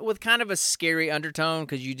kind of a scary undertone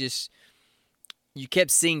because you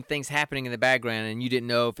kept seeing things happening in the background and you didn't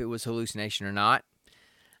know if it was hallucination or not.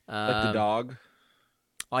 Like the dog.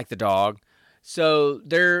 Like the dog. So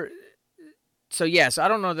yes, I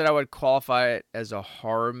don't know that I would qualify it as a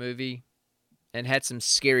horror movie, and had some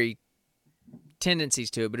scary tendencies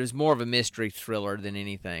to it, but it was more of a mystery thriller than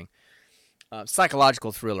anything.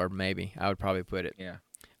 Psychological thriller, maybe I would probably put it. Yeah.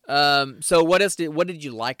 So what did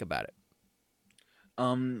you like about it?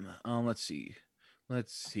 Let's see.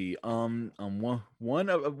 One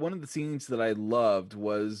of the scenes that I loved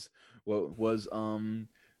was the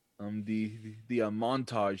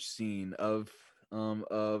montage scene of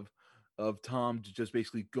Tom just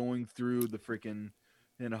basically going through the freaking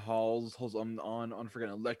halls on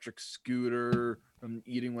freaking electric scooter,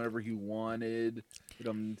 eating whatever he wanted,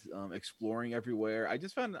 exploring everywhere. I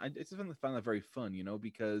just found that very fun,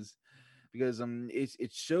 because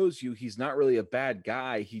it shows you he's not really a bad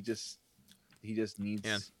guy. He just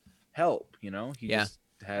needs help, He just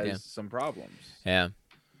has some problems. Yeah.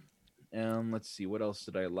 Let's see, what else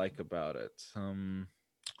did I like about it?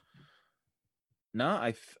 No,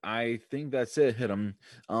 I think that's it. Hit him.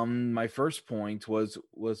 My first point was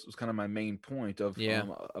kind of my main point of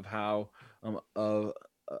how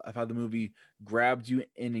the movie grabbed you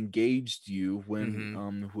and engaged you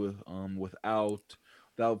when without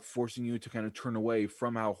forcing you to kind of turn away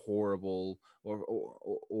from how horrible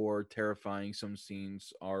or terrifying some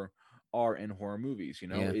scenes are in horror movies.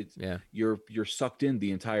 You're sucked in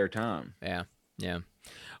the entire time. Yeah.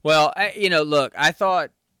 Well, look, I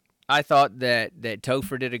thought that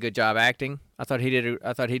Topher did a good job acting. I thought he did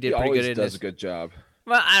pretty good in this. He does a good job.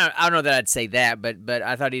 Well, I don't know that I'd say that, but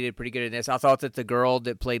I thought he did pretty good in this. I thought that the girl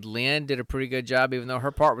that played Lynn did a pretty good job, even though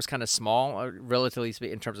her part was kind of small, relatively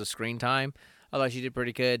speaking, in terms of screen time. I thought she did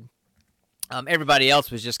pretty good. Everybody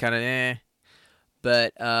else was just kind of eh.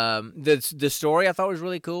 But the story I thought was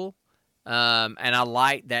really cool. And I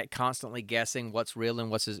like that constantly guessing what's real and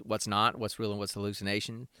what's not, what's real and what's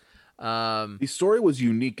hallucination. The story was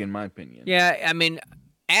unique in my opinion. Yeah, I mean,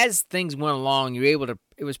 as things went along, you were able to.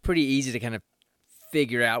 It was pretty easy to kind of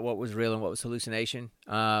figure out what was real and what was hallucination.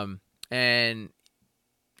 And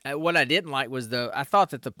what I didn't like was I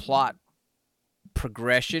thought that the plot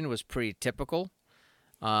progression was pretty typical.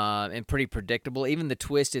 and pretty predictable. Even the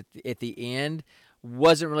twist at the end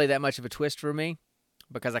wasn't really that much of a twist for me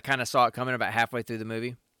because I kind of saw it coming about halfway through the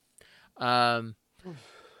movie. I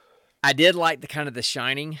did like the kind of the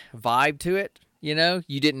Shining vibe to it. You know,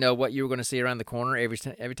 you didn't know what you were going to see around the corner.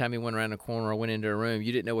 Every time you went around a corner or went into a room,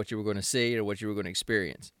 you didn't know what you were going to see or what you were going to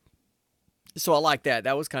experience. So I like that.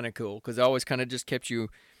 That was kind of cool because it always kind of just kept you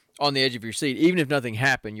on the edge of your seat. Even if nothing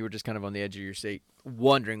happened, you were just kind of on the edge of your seat,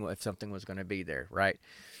 wondering if something was going to be there, right?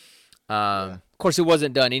 Of course, it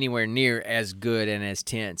wasn't done anywhere near as good and as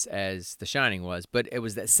tense as The Shining was, but it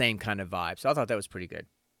was that same kind of vibe. So I thought that was pretty good.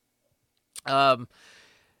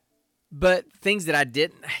 But things that I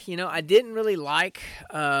didn't really like.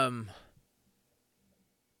 I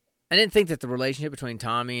didn't think that the relationship between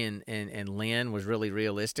Tommy and Lynn was really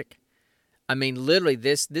realistic. I mean, literally,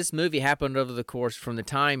 this movie happened over the course from the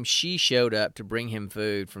time she showed up to bring him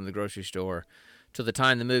food from the grocery store to the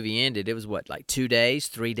time the movie ended. It was, what, like 2 days,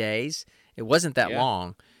 3 days? It wasn't that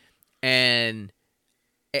long. And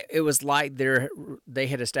it was like they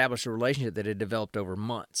had established a relationship that had developed over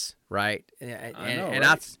months, right?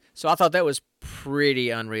 So I thought that was pretty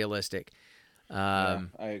unrealistic. I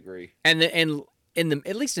agree. And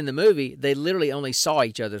at least in the movie, they literally only saw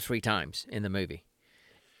each other 3 times in the movie.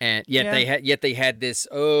 And yet they had this,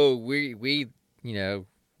 we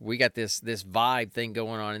got this vibe thing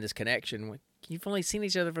going on in this connection. You've only seen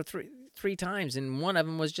each other for three times, and one of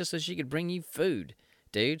them was just so she could bring you food,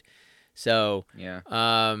 dude. So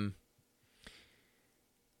I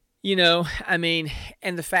mean,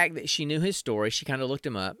 and the fact that she knew his story, she kind of looked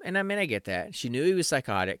him up, and I mean, I get that. She knew he was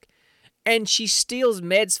psychotic, and she steals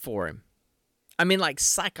meds for him. I mean, like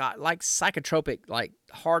psychotropic, like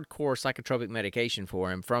hardcore psychotropic medication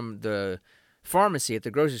for him from the pharmacy at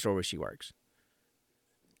the grocery store where she works.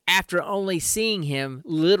 After only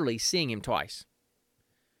literally seeing him twice.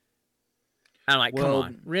 I'm like, come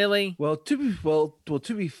on, really? Well,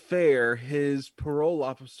 to be fair, his parole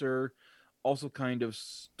officer also kind of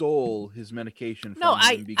stole his medication from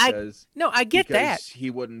him because I get that he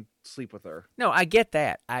wouldn't sleep with her. No, I get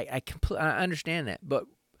that. I understand that, but.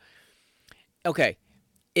 Okay,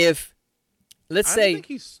 if let's say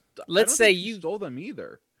he stole them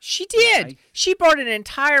either. She did. She bought an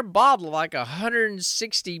entire bottle of like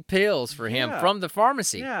 160 pills for him from the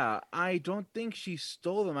pharmacy. Yeah, I don't think she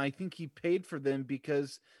stole them. I think he paid for them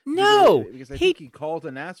because I think he called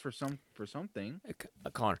and asked for something.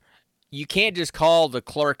 Connor, you can't just call the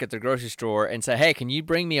clerk at the grocery store and say, "Hey, can you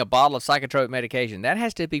bring me a bottle of psychotropic medication?" That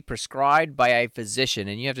has to be prescribed by a physician,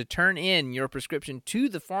 and you have to turn in your prescription to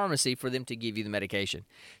the pharmacy for them to give you the medication.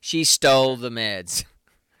 She stole the meds.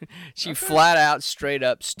 She flat out, straight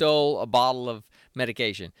up stole a bottle of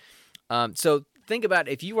medication. So think about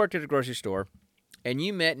if you worked at a grocery store and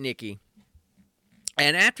you met Nikki,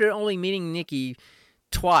 and after only meeting Nikki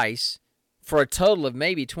twice for a total of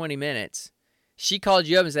maybe 20 minutes, she called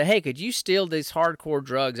you up and said, "Hey, could you steal these hardcore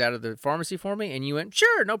drugs out of the pharmacy for me?" And you went,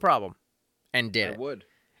 "Sure, no problem," and did it. I would.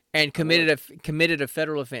 And committed a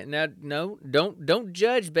federal offense. Now, no, don't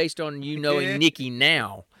judge based on you knowing Nikki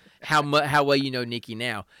now. How well you know Nikki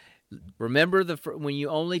now. Remember when you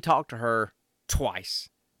only talked to her twice.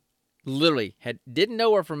 Literally didn't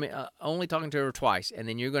know her from only talking to her twice, and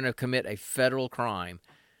then you're going to commit a federal crime.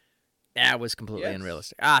 That was completely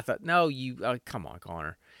unrealistic. I thought, come on,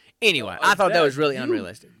 Connor. Anyway, I thought that was really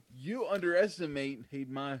unrealistic. You underestimate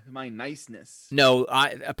my niceness. No,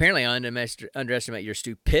 I underestimate your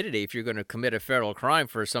stupidity if you're going to commit a federal crime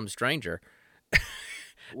for some stranger.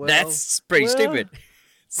 That's pretty stupid.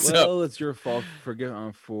 Well, it's your fault for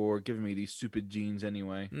giving me these stupid jeans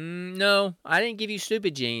anyway. No, I didn't give you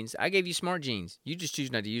stupid jeans. I gave you smart jeans. You just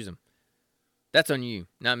choose not to use them. That's on you,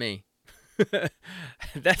 not me.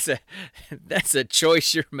 That's a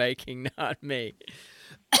choice you're making, not me.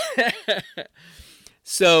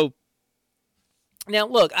 So now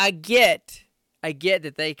look, I get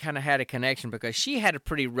that they kind of had a connection because she had a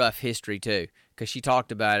pretty rough history too, because she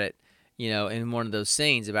talked about it, in one of those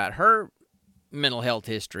scenes about her mental health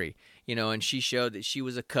history, and she showed that she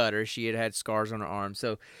was a cutter. She had scars on her arm.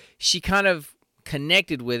 So she kind of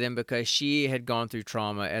connected with him because she had gone through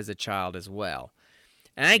trauma as a child as well.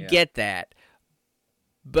 And I get that.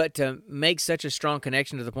 But to make such a strong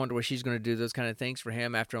connection to the point where she's going to do those kind of things for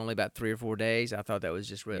him after only about 3 or 4 days, I thought that was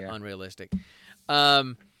just unrealistic.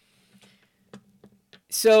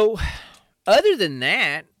 So other than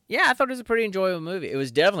that, I thought it was a pretty enjoyable movie. It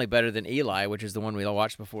was definitely better than Eli, which is the one we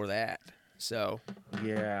watched before that. So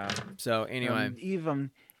So anyway,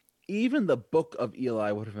 even the Book of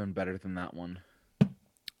Eli would have been better than that one.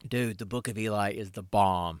 Dude, the Book of Eli is the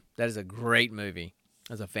bomb. That is a great movie.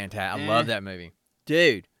 That's a fantastic. I love that movie.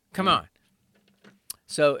 Dude, come on.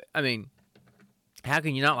 So, I mean, how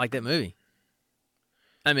can you not like that movie?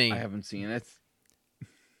 I mean, I haven't seen it.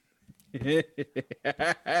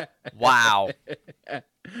 wow.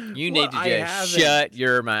 You need to I just haven't. shut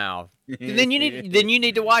your mouth. Then you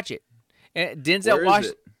need to watch it. Denzel Where is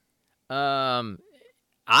Washington. it?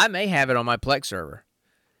 I may have it on my Plex server.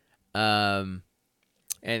 And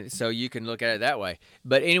so you can look at it that way.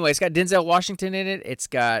 But anyway, it's got Denzel Washington in it. It's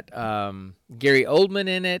got Gary Oldman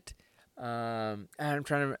in it. I'm trying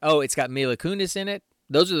to remember. Oh, it's got Mila Kunis in it.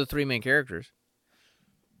 Those are the three main characters.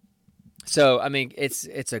 So, I mean,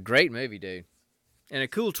 it's a great movie, dude. And a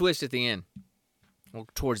cool twist at the end. Well,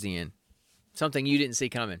 towards the end. Something you didn't see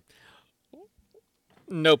coming.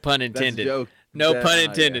 No pun intended. That's a joke. No pun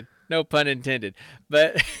intended. Yeah. No pun intended.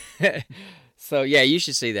 But so yeah, you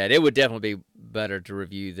should see that. It would definitely be better to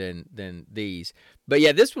review than these. But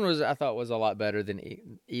yeah, this one I thought was a lot better than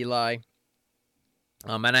Eli.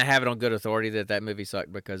 And I have it on good authority that movie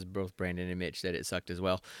sucked because both Brandon and Mitch said it sucked as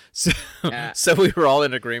well. So so we were all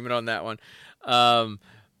in agreement on that one.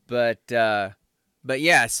 But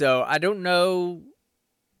yeah, so I don't know.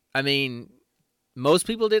 I mean, most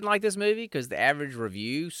people didn't like this movie because the average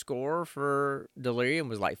review score for Delirium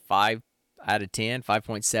was like 5 out of 10,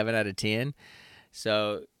 5.7 out of 10.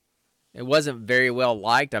 So it wasn't very well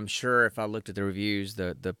liked. I'm sure if I looked at the reviews,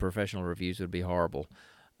 the professional reviews would be horrible.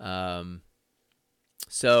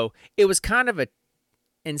 So it was kind of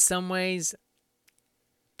in some ways,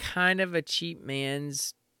 kind of a cheap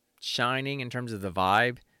man's Shining in terms of the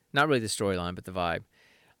vibe. Not really the storyline, but the vibe.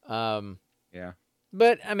 Yeah.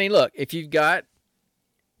 But, I mean, look, if you've got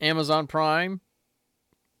Amazon Prime,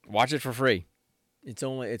 watch it for free. It's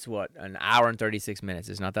what, an hour and 36 minutes.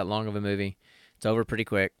 It's not that long of a movie. It's over pretty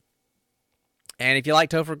quick. And if you like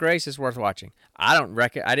Topher Grace, it's worth watching. I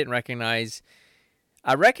recognized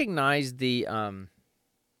the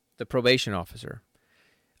probation officer.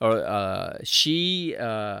 Or she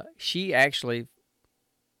actually,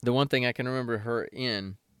 the one thing I can remember her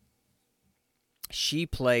in, she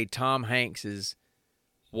played Tom Hanks's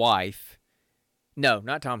wife. No,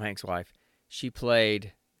 not Tom Hanks' wife. She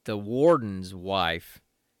played the warden's wife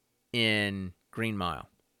in Green Mile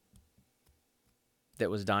that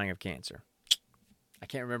was dying of cancer. I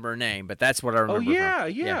can't remember her name, but that's what I remember. Oh,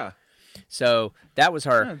 yeah. So that was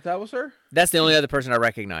her. Yeah, that was her? That's the only other person I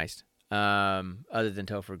recognized other than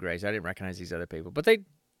Topher Grace. I didn't recognize these other people, but they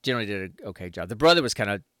generally did an okay job. The brother was kind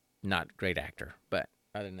of not a great actor, but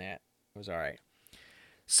other than that, it was all right.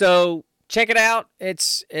 So check it out.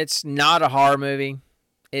 It's not a horror movie.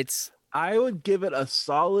 I would give it a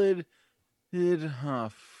solid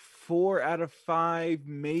 4 out of 5,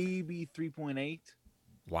 maybe 3.8.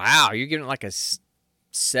 Wow, you're giving it like a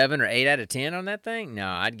 7 or 8 out of 10 on that thing? No,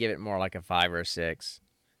 I'd give it more like a 5 or a 6.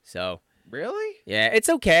 So Really? yeah, it's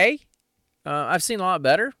okay. I've seen a lot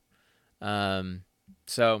better.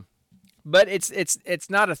 So, but it's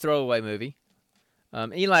not a throwaway movie.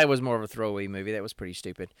 Eli was more of a throwaway movie. That was pretty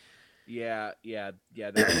stupid. Yeah.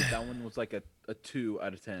 That one was like a 2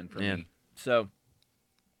 out of 10 for me. So,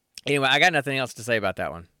 anyway, I got nothing else to say about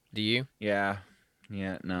that one. Do you? Yeah.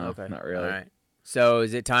 No, Okay. not really. All right. So,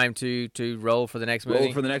 is it time to roll for the next movie?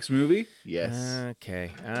 Roll for the next movie? Yes.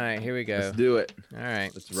 Okay. All right. Here we go. Let's do it. All right.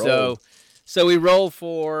 Let's roll. So we roll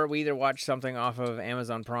we either watch something off of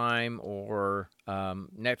Amazon Prime or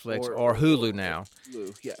Netflix or Hulu now.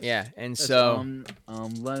 Hulu, yes. Yeah, and That's, so I'm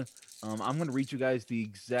going to read you guys the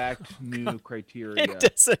exact new criteria. it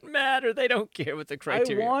doesn't matter. They don't care what the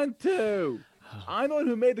criteria. I want to. I'm the one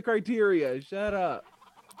who made the criteria. Shut up.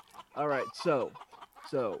 All right, so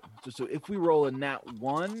if we roll a nat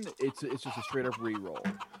 1, it's just a straight up re-roll.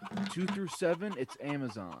 2 through 7, it's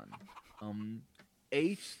Amazon.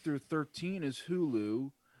 8 through 13 is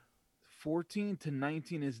Hulu. 14 to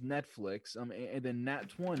 19 is Netflix. And then nat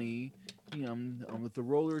 20, the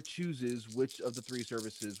roller chooses which of the 3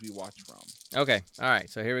 services we watch from. Okay. All right.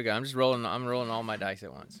 So here we go. I'm rolling all my dice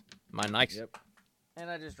at once. My Nikes. Yep. And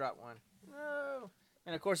I just dropped one. No.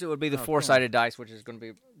 And of course it would be the 4-sided dice, which is going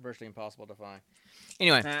to be virtually impossible to find.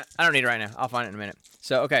 Anyway, I don't need it right now. I'll find it in a minute.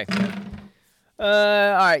 So, okay. All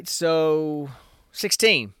right. So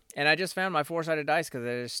 16. And I just found my 4-sided dice because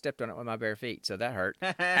I just stepped on it with my bare feet, so that hurt.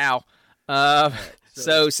 Ow. Right,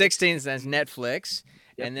 so 16 is Netflix,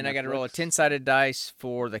 and then Netflix. I got to roll a 10-sided dice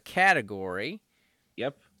for the category.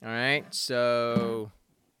 Yep. All right, so,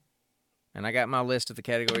 and I got my list of the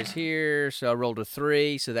categories here, so I rolled a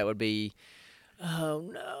 3, so that would be,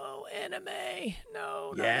 oh no, anime.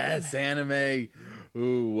 No. Yes, anime.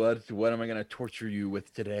 Ooh, what am I going to torture you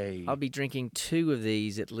with today? I'll be drinking 2 of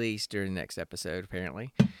these at least during the next episode,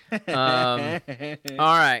 apparently. All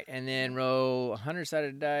right, and then roll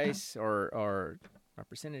 100-sided dice, or our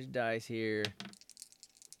percentage dice here.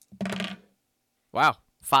 Wow,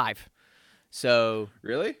 5. So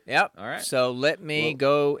Really? yep. All right. So let me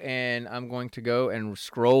go, and I'm going to go and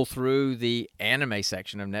scroll through the anime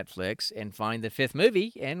section of Netflix and find the 5th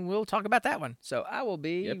movie, and we'll talk about that one. So I will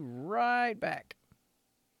be right back.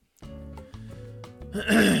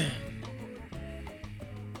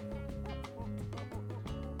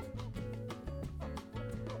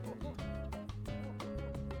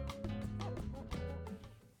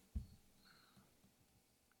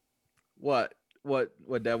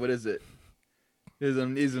 What, Dad? What is it? Is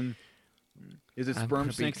it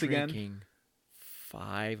sperm snakes again? Drinking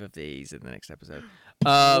 5 of these in the next episode.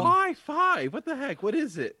 Why 5? What the heck? What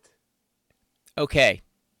is it? Okay.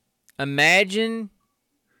 Imagine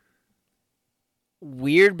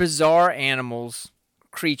weird, bizarre animals,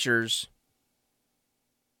 creatures,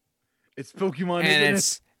 It's Pokemon, and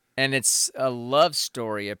isn't it's a love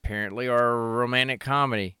story apparently, or a romantic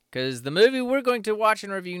comedy. Because the movie we're going to watch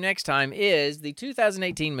and review next time is the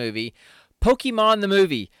 2018 movie Pokemon the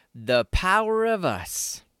Movie: The Power of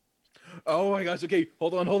Us. it? Oh my gosh. Okay,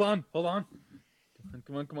 hold on.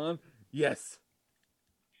 Come on. Yes.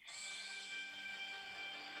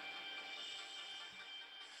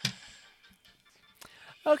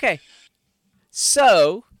 Okay.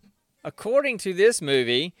 So, according to this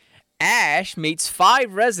movie, Ash meets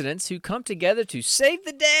 5 residents who come together to save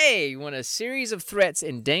the day when a series of threats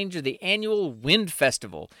endanger the annual Wind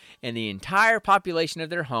Festival and the entire population of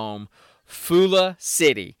their home, Fula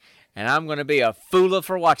City. And I'm going to be a Fula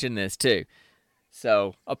for watching this, too.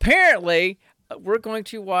 So, apparently, we're going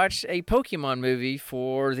to watch a Pokemon movie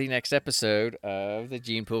for the next episode of the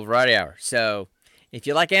Gene Pool Variety Hour. So, if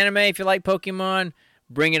you like anime, if you like Pokemon,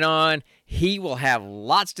 bring it on. He will have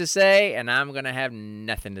lots to say, and I'm going to have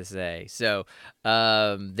nothing to say. So,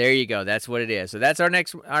 there you go. That's what it is. So that's our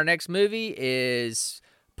next movie is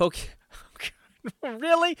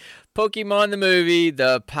Really? Pokemon the Movie,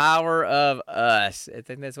 The Power of Us. I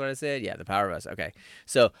think that's what I said. Yeah, The Power of Us. Okay.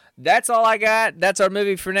 So that's all I got. That's our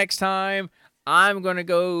movie for next time. I'm going to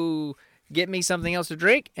go get me something else to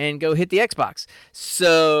drink and go hit the Xbox.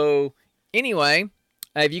 So anyway,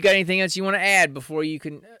 have you got anything else you want to add before you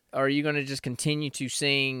can, or are you going to just continue to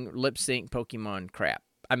sing lip sync Pokemon crap?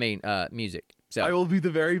 I mean, music. So I will be the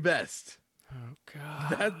very best. Oh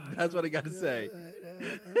God. That's what I got to say.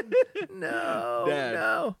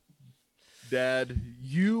 No. Dad,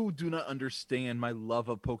 you do not understand my love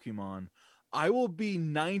of Pokemon. I will be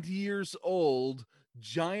 90 years old,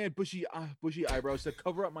 giant bushy eyebrows that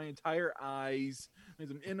cover up my entire eyes,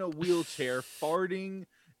 in a wheelchair, farting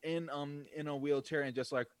in a wheelchair, and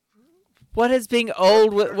just like, what is being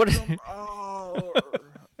old? What?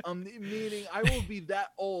 Meaning I will be that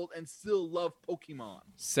old and still love Pokemon.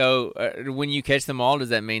 So when you catch them all, does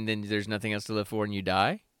that mean then there's nothing else to live for and you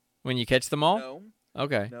die when you catch them all? No.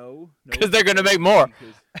 Okay. No. Because they're gonna make more.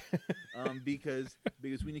 Because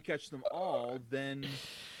when you catch them all, then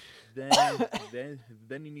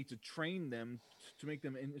you need to train them to make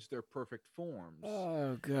them into their perfect forms.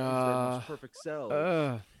 Oh their God. most perfect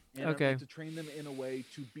selves. And okay. I'm going to train them in a way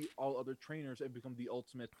to beat all other trainers and become the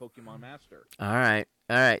ultimate Pokemon master. All right.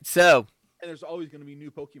 So And there's always going to be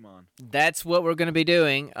new Pokemon. that's what we're going to be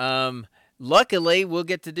doing. Luckily, we'll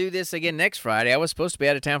get to do this again next Friday. I was supposed to be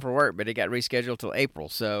out of town for work, but it got rescheduled till April.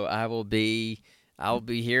 So I'll be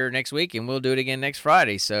here next week, and we'll do it again next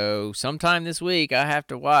Friday. So sometime this week, I have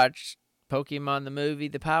to watch Pokemon the Movie: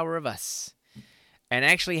 The Power of Us, and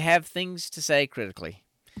actually have things to say critically.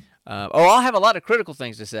 I'll have a lot of critical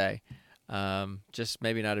things to say, just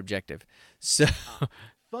maybe not objective. So,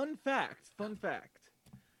 Fun fact.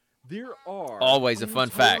 There are always a fun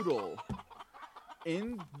fact.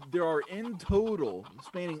 There are in total,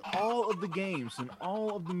 spanning all of the games and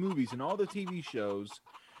all of the movies and all the TV shows,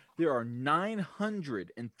 there are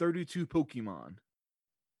 932 Pokemon.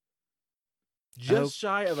 Just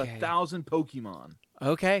shy of 1,000 Pokemon.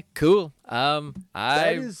 Okay, cool.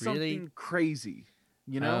 That is something crazy.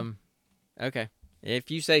 You know? Okay. If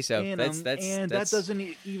you say so. And, That's that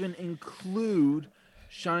doesn't even include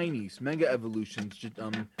Shinies, Mega Evolutions,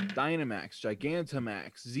 Dynamax,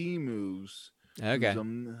 Gigantamax, Z-Moves. Okay.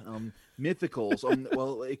 Mythicals.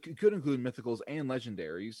 Well, it could include Mythicals and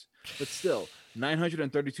Legendaries, but still,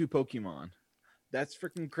 932 Pokemon. That's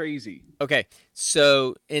freaking crazy. Okay,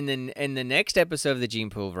 so in the next episode of the Gene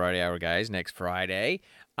Pool Variety Hour, guys, next Friday,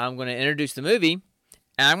 I'm going to introduce the movie,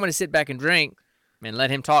 and I'm going to sit back and drink and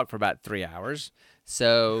let him talk for about 3 hours.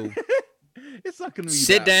 So it's not going to be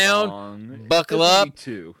sit down, long. buckle up,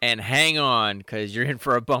 and hang on, because you're in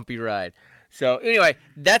for a bumpy ride. So anyway,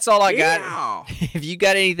 that's all I got. Yeah. If you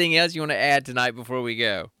got anything else you want to add tonight before we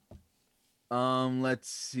go. Let's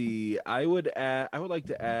see. I would like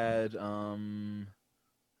to add.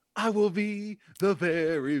 I will be the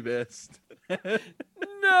very best.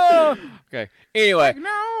 No. Okay. Anyway, Like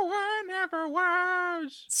no one ever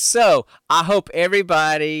was. so I hope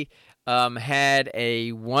everybody had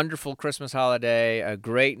a wonderful Christmas holiday, a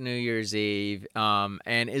great New Year's Eve,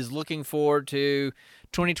 and is looking forward to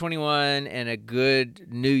 2021 and a good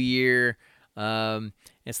new year.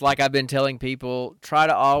 It's like I've been telling people, try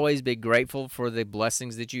to always be grateful for the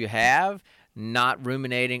blessings that you have, not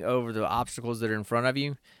ruminating over the obstacles that are in front of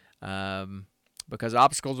you. Because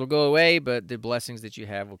obstacles will go away, but the blessings that you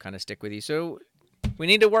have will kind of stick with you. So we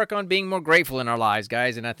need to work on being more grateful in our lives,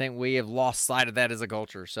 guys, and I think we have lost sight of that as a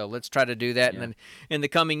culture. So let's try to do that in the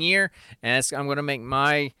coming year, and I'm going to make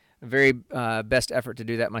my very best effort to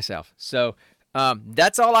do that myself. So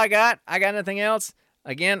that's all I got. I got nothing else.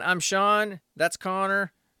 Again, I'm Sean. That's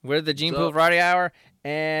Connor. We're the Gene Pool Variety Hour,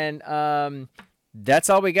 and that's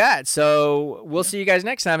all we got. So we'll see you guys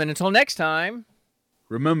next time, and until next time.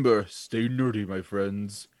 Remember, stay nerdy, my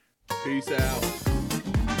friends. Peace out.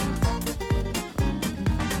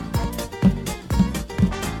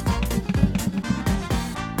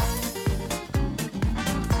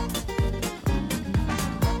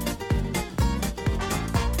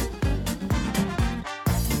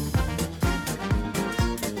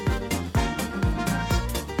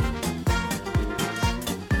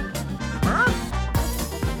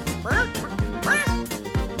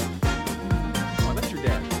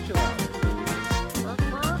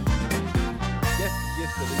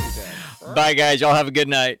 Bye, guys. Y'all have a good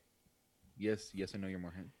night. Yes, I know you're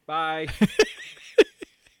more. Bye.